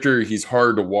character, he's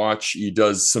hard to watch. He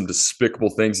does some despicable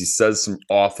things. He says some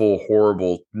awful,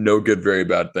 horrible, no good, very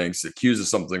bad things. He accuses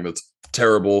something that's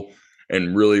terrible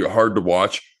and really hard to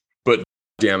watch. But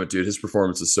damn it, dude, his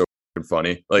performance is so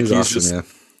funny. Like he's awesome,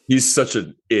 he's such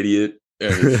an idiot.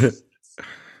 And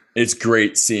it's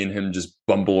great seeing him just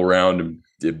bumble around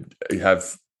and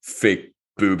have fake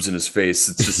boobs in his face.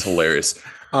 It's just hilarious.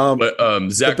 But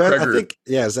Zach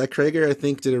Cregger, Zach Cregger, I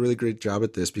think did a really great job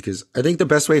at this, because I think the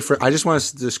best way I just want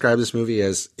to describe this movie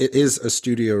as it is a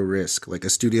studio risk, like a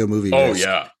studio movie. Oh risk.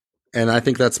 Yeah. And I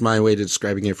think that's my way to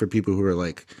describing it for people who are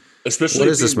like, especially what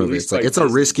is this movie? It's like, it's a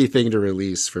risky thing to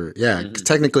release for,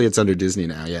 technically it's under Disney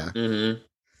now. Yeah.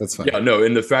 That's fine. Yeah, no.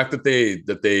 And the fact that they,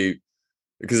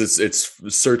 because it's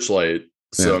Searchlight.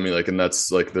 So I mean, like, and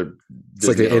that's like it's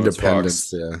like the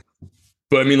independence. Yeah.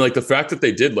 But I mean, like the fact that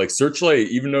they did like Searchlight,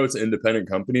 even though it's an independent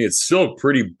company, it's still a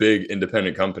pretty big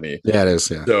independent company. Yeah, it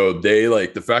is. Yeah. So they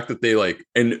like the fact that they like,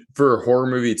 and for a horror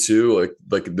movie too,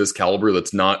 like this caliber,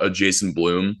 that's not a Jason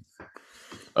Blum,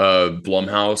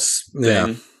 Blumhouse thing.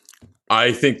 Yeah.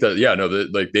 I think that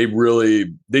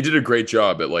they did a great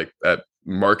job at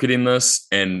marketing this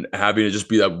and having it just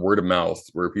be that word of mouth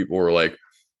where people were like,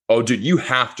 oh, dude, you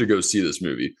have to go see this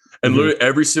movie. And literally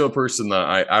every single person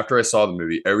that after I saw the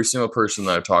movie, every single person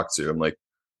that I've talked to, I'm like,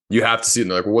 you have to see it.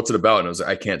 And they're like, well, what's it about? And I was like,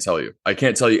 I can't tell you. I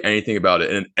can't tell you anything about it.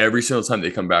 And every single time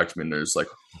they come back to me and they're just like,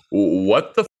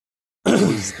 what the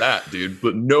was that, dude?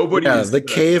 But nobody. Yeah, the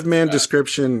caveman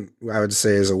description, I would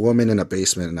say, is a woman in a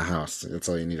basement in a house. That's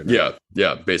all you need to know.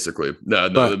 Yeah, basically. The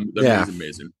movie's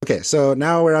amazing. Okay, so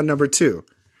now we're on number 2.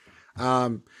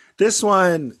 This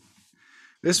one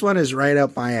is right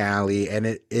up my alley,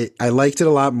 and I liked it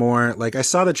a lot more. Like, I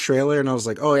saw the trailer and I was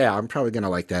like, oh yeah, I'm probably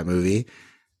gonna like that movie.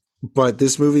 But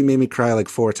this movie made me cry like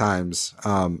 4 times.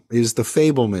 Is The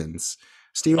Fabelmans.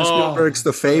 Steven Spielberg's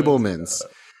The Fabelmans.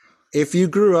 If you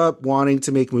grew up wanting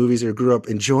to make movies or grew up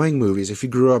enjoying movies, if you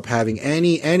grew up having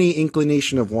any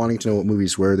inclination of wanting to know what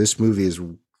movies were, this movie is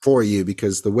for you,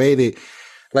 because the way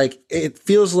it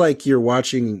feels like you're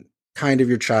watching kind of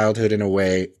your childhood in a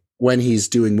way when he's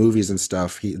doing movies and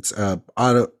stuff. It's a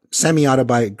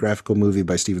semi-autobiographical movie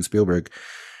by Steven Spielberg,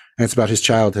 and it's about his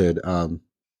childhood.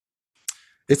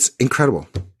 It's incredible.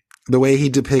 the way he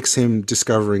depicts him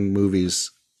discovering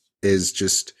movies is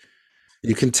just,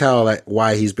 you can tell that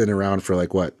why he's been around for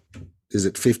like, what is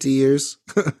it, 50 years?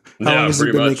 How long has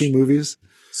he been making movies?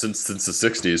 Since the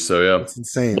 60s. So yeah, it's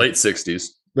insane. Late 60s.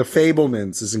 The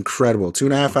Fabelmans is incredible.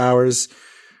 2.5 hours.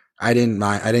 I didn't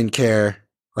mind. I didn't care.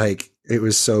 Like, it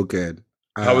was so good.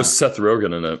 How was Seth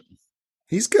Rogen in it?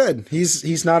 He's good.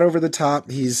 He's not over the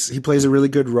top. He plays a really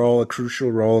good role, a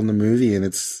crucial role in the movie, and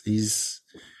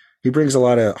he brings a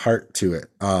lot of heart to it.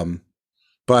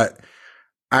 But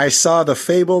I saw the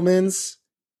Fabelmans.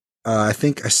 I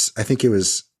think it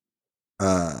was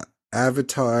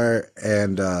Avatar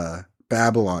and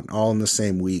Babylon all in the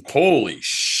same week. Holy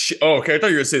shit! Oh, okay. I thought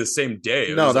you were gonna say the same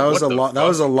day. No, that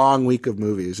was a long week of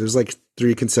movies. It was like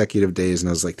 3 consecutive days, and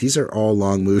I was like, these are all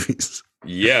long movies.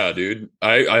 Yeah, dude.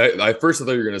 I first I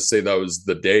thought you were gonna say that was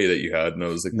the day that you had, and I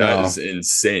was like, that is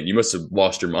insane. You must have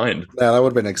lost your mind. Yeah, that would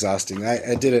have been exhausting.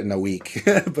 I did it in a week,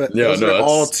 but yeah, those were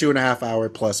all 2.5 hour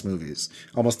plus movies.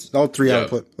 Almost all 3 hour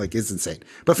plus. Like, it's insane.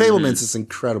 But Fabelmans is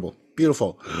incredible,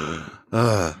 beautiful.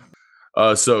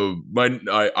 So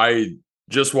I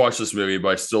just watched this movie, but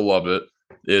I still love it.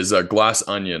 Is Glass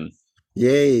Onion.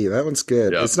 Yay, that one's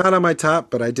good. Yeah. It's not on my top,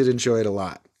 but I did enjoy it a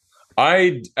lot.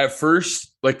 I, at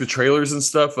first, like the trailers and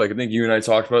stuff, like I think you and I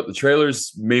talked about, the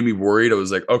trailers made me worried. I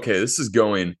was like, okay, this is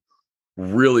going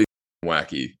really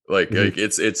wacky. Like, like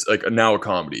it's like now a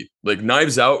comedy. Like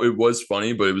Knives Out, it was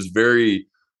funny, but it was very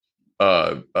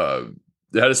it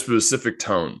had a specific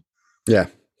tone. Yeah.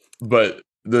 But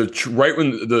right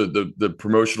when the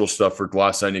promotional stuff for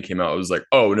Glass Onion came out, I was like,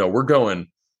 oh no, we're going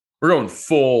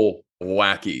full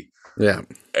wacky. Yeah.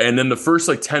 And then the first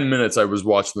like 10 minutes I was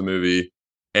watching the movie,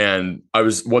 and I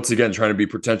was once again trying to be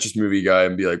pretentious movie guy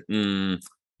and be like,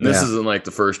 this isn't like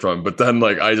the first one. But then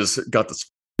like I just got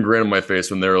this grin on my face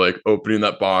when they were like opening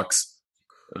that box,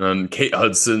 and Kate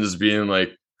Hudson just being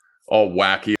like all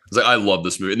wacky. I was like, I love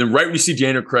this movie. And then right when you see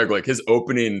Daniel Craig, like his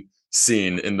opening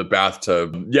scene in the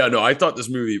bathtub. Yeah, no, I thought this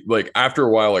movie, like after a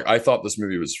while, like I thought this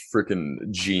movie was freaking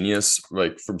genius,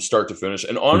 like from start to finish.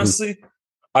 And honestly,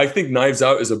 I think Knives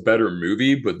Out is a better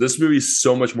movie, but this movie is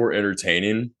so much more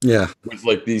entertaining. Yeah. With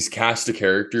like these cast of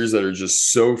characters that are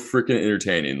just so freaking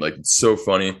entertaining. Like it's so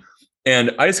funny.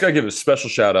 And I just gotta give a special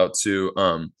shout out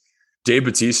to Dave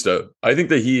Bautista. I think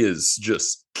that he is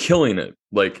just killing it.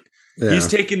 Like he's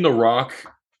taking The Rock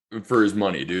for his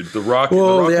money, dude. The Rock.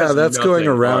 Well, the Rock yeah, that's going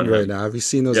around right now. Have you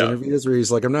seen those interviews where he's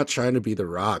like, "I'm not trying to be The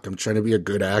Rock. I'm trying to be a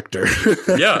good actor."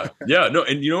 yeah, no,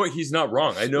 and you know what? He's not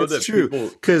wrong. I know it's that true. People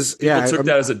took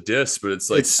that as a diss, but it's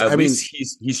like at least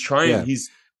he's trying. Yeah.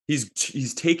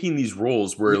 He's taking these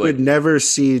roles where you would never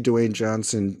see Dwayne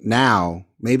Johnson now.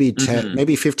 Maybe 10,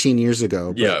 maybe 15 years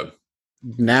ago. But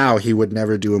now he would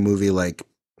never do a movie like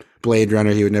Blade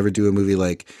Runner. He would never do a movie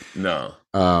like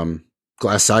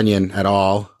Glass Onion at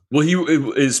all. Well, he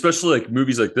especially like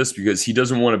movies like this because he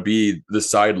doesn't want to be the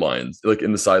sidelines, like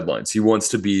in the sidelines. He wants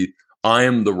to be, I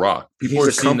am The Rock. People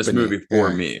are seeing this movie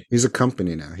for me. He's a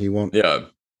company now. He won't. Yeah.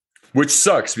 Which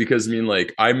sucks because I mean,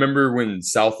 like, I remember when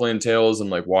Southland Tales and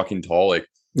like Walking Tall, like,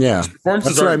 yeah,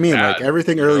 that's what I mean. Bad, like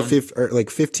everything early, like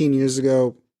 15 years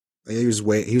ago, he was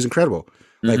incredible.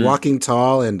 Like Walking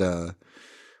Tall and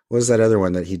what was that other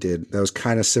one that he did that was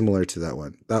kind of similar to that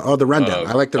one? The Rundown.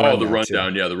 I like the Rundown. Oh, the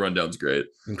Rundown. Too. Yeah, the Rundown's great.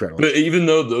 Incredible. But even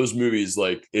though those movies,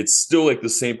 like, it's still like the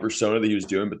same persona that he was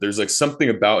doing, but there's like something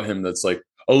about him that's like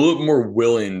a little more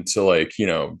willing to like, you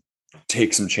know,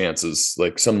 take some chances,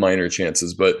 like some minor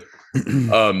chances. But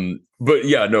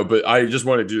yeah, no, but I just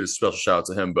wanted to do a special shout out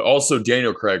to him. But also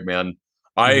Daniel Craig, man.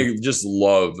 I just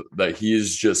love that he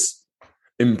is just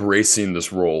embracing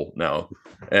this role now.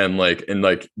 And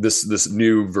this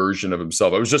new version of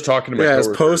himself. I was just talking to my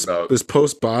coworker his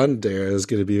post Bond era is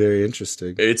going to be very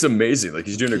interesting. It's amazing. Like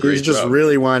he's doing a great job. He just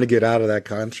really wanted to get out of that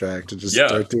contract and just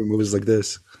start doing movies like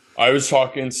this. I was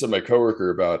talking to my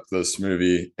coworker about this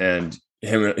movie, and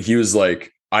he was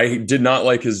like, I did not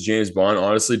like his James Bond.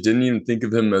 Honestly, didn't even think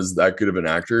of him as that good of an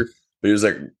actor. But he was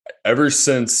like, ever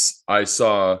since I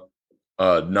saw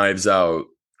Knives Out.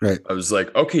 Right. I was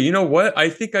like, okay, you know what? I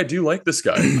think I do like this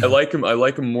guy. I like him. I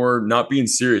like him more not being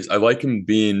serious. I like him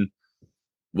being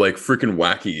like freaking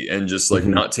wacky and just like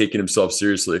not taking himself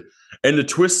seriously. And the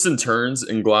twists and turns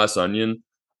in Glass Onion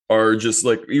are just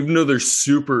like, even though they're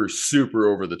super, super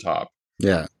over the top.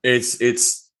 Yeah. It's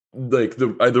like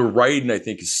the writing I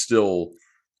think is still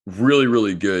really,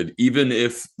 really good. Even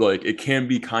if like it can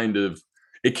be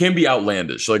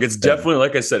outlandish. Like it's definitely,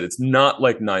 like I said, it's not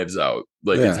like Knives Out.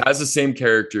 Like it has the same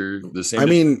character, the same. I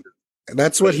mean,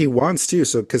 that's what he wants too.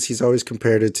 So because he's always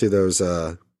compared it to those,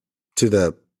 to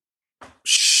the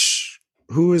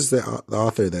who is the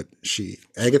author that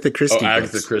Agatha Christie. Oh,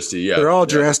 Agatha books. Christie. Yeah, they're all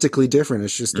drastically different.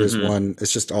 It's just there's one.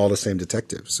 It's just all the same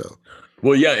detective. So,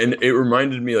 well, yeah, and it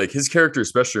reminded me like his character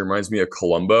especially reminds me of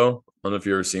Columbo. I don't know if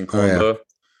you've ever seen Columbo,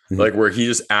 like where he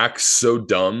just acts so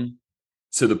dumb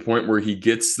to the point where he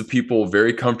gets the people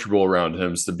very comfortable around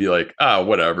him to be like,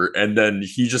 whatever, and then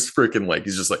he just freaking like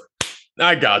he's just like,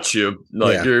 I got you,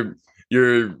 like you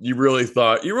really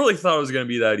thought it was gonna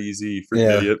be that easy,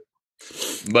 freaking idiot.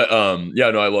 But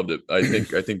no, I loved it. I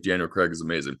think Daniel Craig is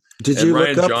amazing. Did you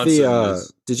look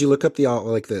up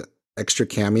the extra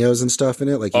cameos and stuff in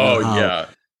it? Like,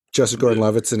 Joseph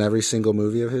Gordon-Levitt's in every single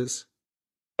movie of his.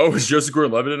 Oh, is Joseph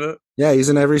Gordon-Levitt in it? Yeah, he's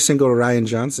in every single Rian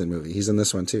Johnson movie. He's in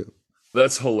this one too.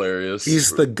 That's hilarious.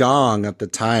 He's the gong at the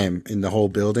time in the whole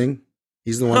building.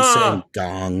 He's the one saying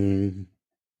gong.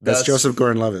 That's Joseph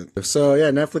Gordon-Levitt. So yeah,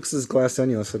 Netflix's Glass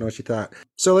Onion. Let us know what you thought.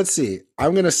 So let's see.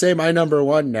 I'm gonna say my number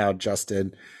one now,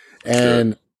 Justin.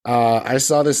 And I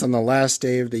saw this on the last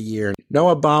day of the year.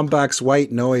 Noah Baumbach's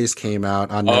White Noise came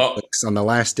out on Netflix on the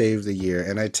last day of the year,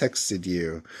 and I texted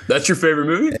you. That's your favorite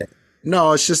movie?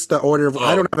 No, it's just the order of.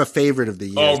 I don't have a favorite of the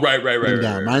year. Oh, right.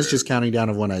 Mine's just counting down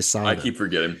of when I saw it. I keep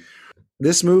forgetting.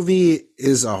 This movie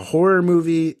is a horror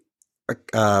movie,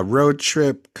 a road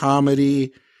trip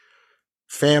comedy,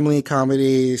 family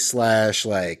comedy /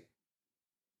 like,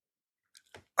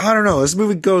 I don't know. This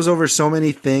movie goes over so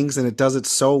many things and it does it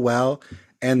so well.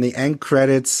 And the end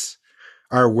credits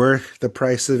are worth the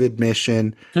price of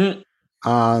admission.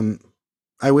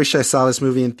 I wish I saw this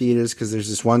movie in theaters because there's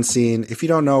this one scene. If you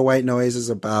don't know, White Noise is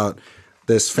about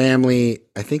this family.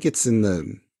 I think it's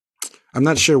I'm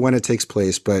not sure when it takes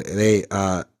place, but they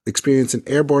experience an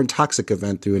airborne toxic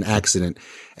event through an accident.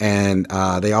 And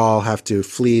they all have to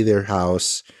flee their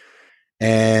house.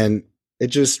 And it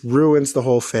just ruins the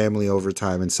whole family over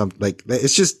time. And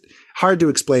it's just hard to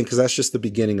explain because that's just the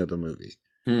beginning of the movie.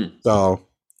 So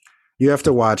you have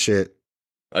to watch it.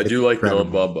 I do like Noah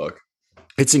Baumbach.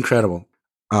 It's incredible.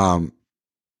 I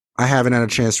haven't had a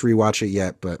chance to rewatch it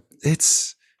yet, but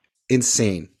it's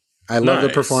insane. I love the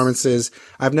performances.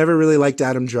 I've never really liked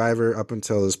Adam Driver up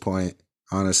until this point,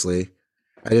 honestly.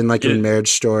 I didn't like him in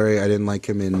Marriage Story. I didn't like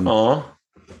him in I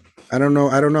don't know.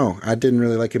 I didn't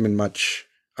really like him in much.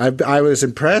 I was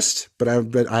impressed, but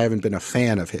I haven't been a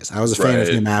fan of his. I was a fan of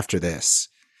him after this.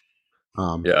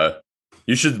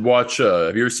 You should watch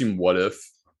have you ever seen What If?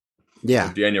 Yeah.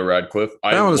 With Daniel Radcliffe.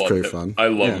 That one was pretty fun. I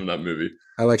love him in that movie.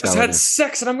 I like that. I had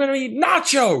sex and I'm gonna eat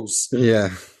nachos.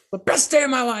 Yeah. The best day of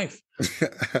my life.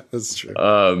 That's true.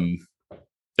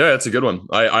 That's a good one.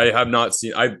 I have not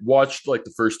seen. I watched like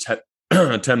the first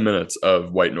 10 minutes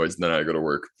of White Noise, and then I go to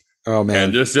work. Oh man!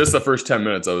 And just the first 10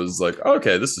 minutes, I was like,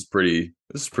 okay, this is pretty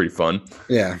fun.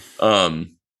 Yeah.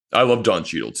 I love Don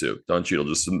Cheadle too. Don Cheadle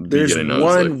just there's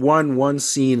one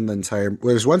scene in the entire.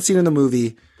 There's one scene in the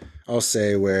movie, I'll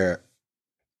say, where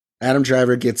Adam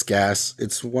Driver gets gas.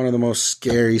 It's one of the most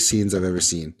scary scenes I've ever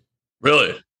seen.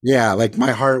 Really? Yeah, like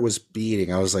my heart was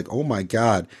beating. I was like, "Oh my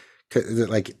god!"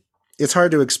 Like it's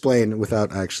hard to explain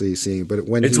without actually seeing it. But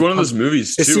when it's one of those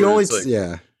movies, too, it's the only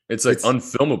it's like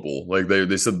unfilmable. Like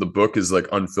they said, the book is like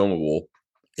unfilmable.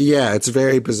 Yeah, it's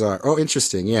very bizarre. Oh,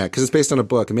 interesting. Yeah, because it's based on a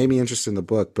book. It made me interested in the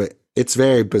book, but it's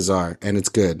very bizarre and it's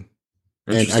good.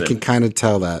 And I can kind of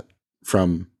tell that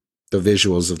from the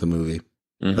visuals of the movie.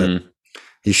 But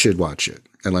you should watch it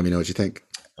and let me know what you think.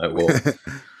 I will.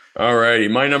 All righty.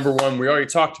 My number one, we already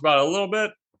talked about it a little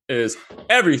bit, is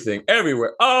Everything,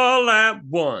 Everywhere, All at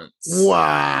Once. Wow.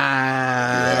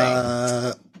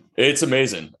 Yeah. It's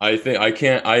amazing. I think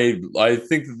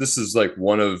that this is like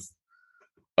one of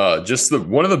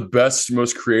the best,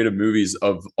 most creative movies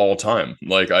of all time.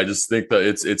 Like, I just think that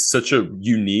it's such a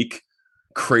unique,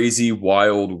 crazy,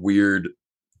 wild, weird,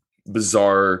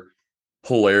 bizarre,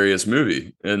 hilarious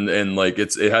movie. And like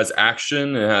it has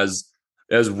action, it has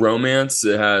romance,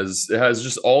 it has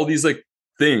just all these like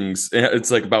things.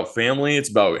 It's like about family, it's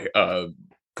about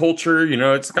culture,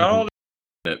 it's got all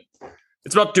in it.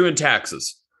 It's about doing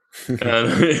taxes. And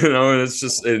and it's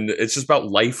just about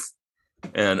life.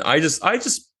 And I just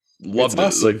loved it.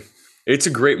 Awesome. Like, it's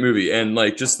a great movie, and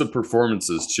like just the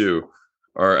performances too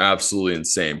are absolutely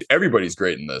insane. Everybody's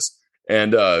great in this.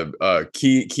 And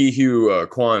Ki-Hugh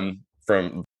Kwan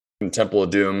from Temple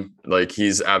of Doom, like,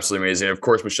 he's absolutely amazing. Of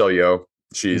course, Michelle Yeoh,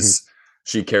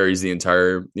 she carries the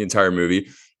entire movie.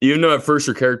 Even though at first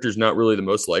her character is not really the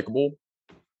most likable.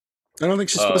 I don't think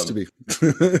she's supposed to be.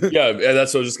 Yeah,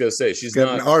 that's what I was just gonna say. She's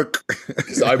got an arc.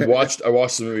 Because I watched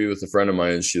the movie with a friend of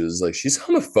mine, and she was like, "She's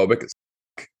homophobic as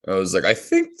f-." I was like, "I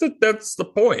think that's the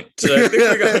point." I think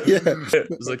we got. I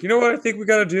was like, "You know what? I think we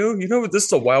got to do. You know what? This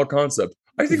is a wild concept.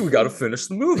 I think we got to finish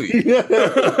the movie.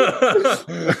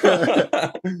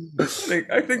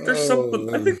 I think there's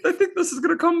something. I think this is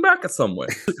gonna come back at some way.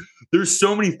 There's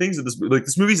so many things in this movie. Like,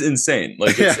 this movie's insane.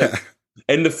 Like,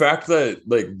 and the fact that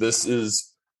like this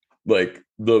is like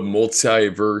the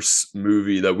multiverse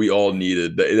movie that we all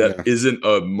needed, that isn't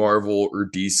a Marvel or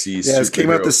DC. Yeah, it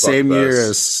came out the same year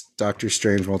as Doctor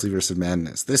Strange Multiverse of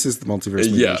Madness. This is the multiverse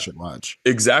movie you should watch.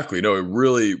 Exactly. No, it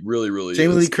really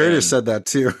Jamie Lee Curtis said that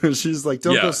too. She's like,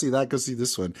 don't go see that, go see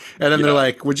this one. And then they're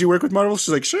like, would you work with Marvel?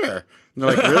 She's like, sure. And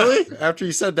they're like, really? After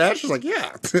you said that, she's like,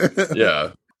 yeah.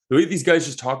 Yeah. The way these guys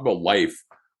just talk about life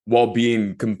while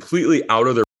being completely out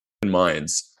of their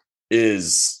minds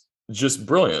is just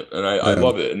brilliant, and I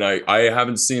love it. And I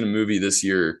haven't seen a movie this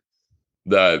year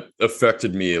that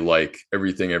affected me like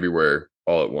Everything Everywhere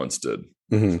All at Once did.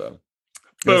 Mm-hmm. So,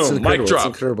 boom, mic drop. It's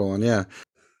incredible one. Yeah,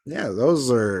 that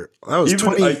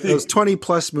was 20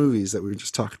 plus movies that we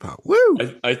just talked about. Woo!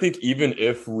 I think even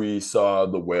if we saw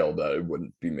The Whale, that it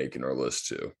wouldn't be making our list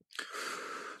too.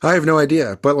 I have no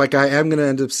idea, but like I am going to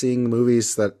end up seeing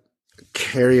movies that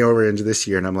carry over into this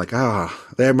year, and I'm like,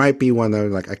 there might be one that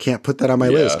I'm like, I can't put that on my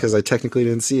list because I technically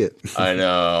didn't see it. I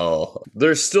know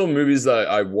there's still movies that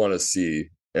I want to see,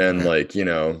 and like, you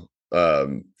know,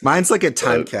 mine's like a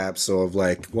time capsule of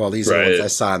like, well, these are the ones I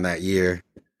saw in that year.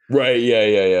 Right?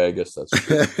 Yeah. I guess that's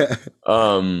true.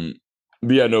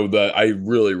 But yeah, no, that I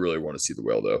really want to see The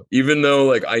Whale though, even though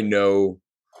like I know,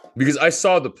 because I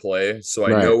saw the play, so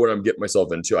I know what I'm getting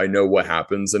myself into. I know what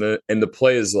happens in it, and the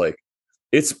play is like,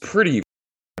 it's pretty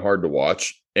hard to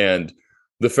watch. And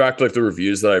the fact, like the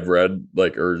reviews that I've read,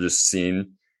 like, or just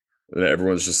seen, and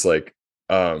everyone's just like,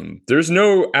 there's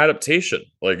no adaptation.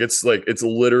 Like, it's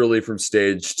literally from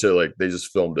stage to like, they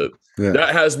just filmed it. Yeah. That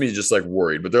has me just like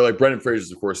worried, but they're like, Brendan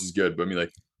Fraser's of course is good. But I mean,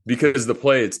 like, because the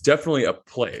play, it's definitely a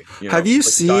play. You know? Have you like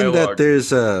seen dialogue. That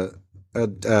there's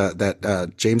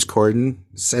that James Corden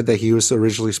said that he was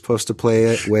originally supposed to play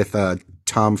it with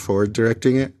Tom Ford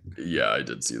directing it? Yeah, I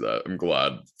did see that. I'm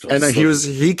glad. And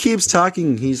he keeps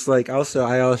talking. He's like, also,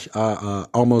 I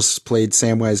almost played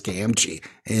Samwise Gamgee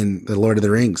in The Lord of the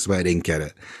Rings, but I didn't get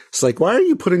it. It's like, why are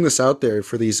you putting this out there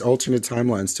for these alternate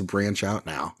timelines to branch out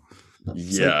now?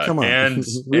 It's like, come on. And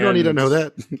we don't need to know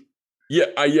that. Yeah,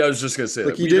 I was just gonna say,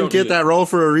 like, you didn't get that role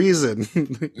for a reason.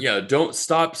 Yeah, don't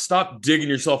stop digging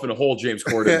yourself in a hole, James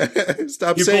Corden.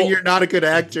 Stop saying you're not a good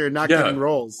actor and not getting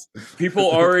roles. People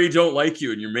already don't like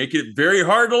you, and you're making it very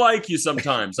hard to like you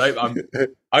sometimes. I've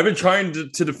been trying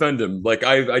to defend him. Like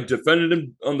I defended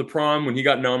him on the prom when he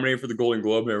got nominated for the Golden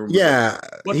Globe. And everyone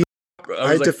was like,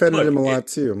 I defended him a lot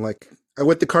too. I'm like, I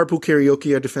went to carpool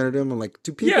karaoke. I defended him. I'm like,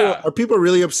 are people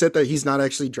really upset that he's not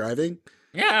actually driving?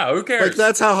 Yeah, who cares? Like,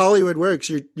 that's how Hollywood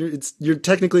works. You're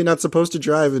technically not supposed to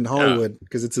drive in Hollywood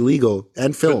because it's illegal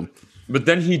and film. But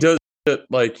then he does it,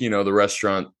 like, you know, the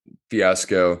restaurant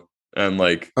fiasco, and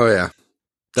like, oh yeah,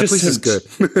 that place is good.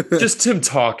 Just him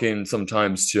talking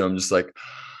sometimes too. I'm just like,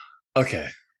 okay,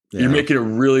 you're making it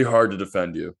really hard to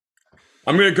defend you.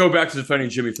 I'm gonna go back to defending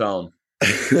Jimmy Fallon.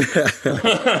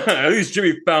 At least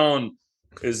Jimmy Fallon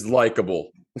is likable.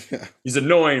 He's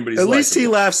annoying, but he's at least likable. He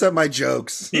laughs at my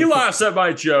jokes. He laughs at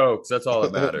my jokes. That's all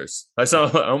that matters. I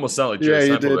almost sound like Jerry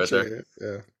Seinfeld right there.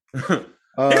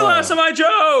 Yeah. He laughs at my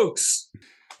jokes.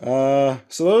 So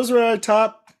those were our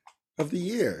top of the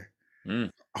year.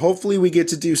 Hopefully, we get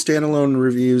to do standalone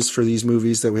reviews for these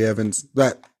movies that we haven't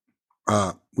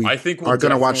I think we're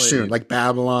going to watch soon, like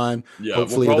Babylon. Yeah,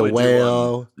 hopefully The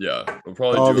Whale. We'll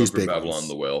probably all these big Babylon, ones.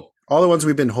 The Whale. All the ones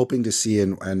we've been hoping to see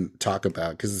and talk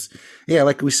about. Because,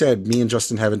 like we said, me and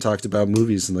Justin haven't talked about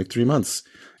movies in like 3 months,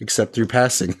 except through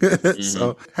passing.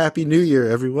 So, Happy New Year,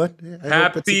 everyone.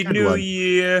 Happy New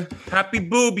Year. Happy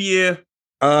boob year.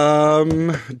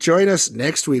 Join us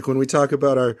next week when we talk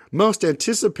about our most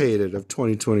anticipated of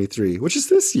 2023, which is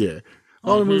this year.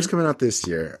 All the movies coming out this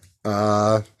year.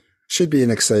 Should be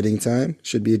an exciting time.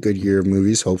 Should be a good year of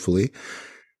movies, hopefully.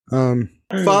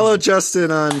 Follow Justin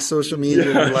on social media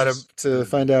and let him to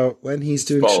find out when he's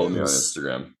doing Follow me on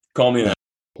Instagram. Call me. I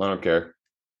don't care.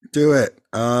 Do it.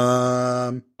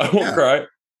 I won't cry.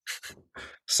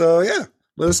 So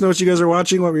let us know what you guys are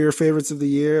watching. What were your favorites of the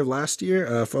year, of last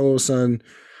year? Follow us on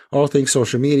all things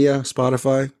social media,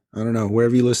 Spotify. I don't know,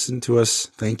 wherever you listen to us.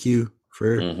 Thank you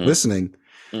for listening.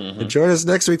 And join us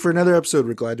next week for another episode.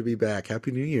 We're glad to be back.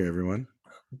 Happy New Year, everyone.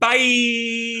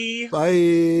 Bye.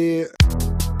 Bye.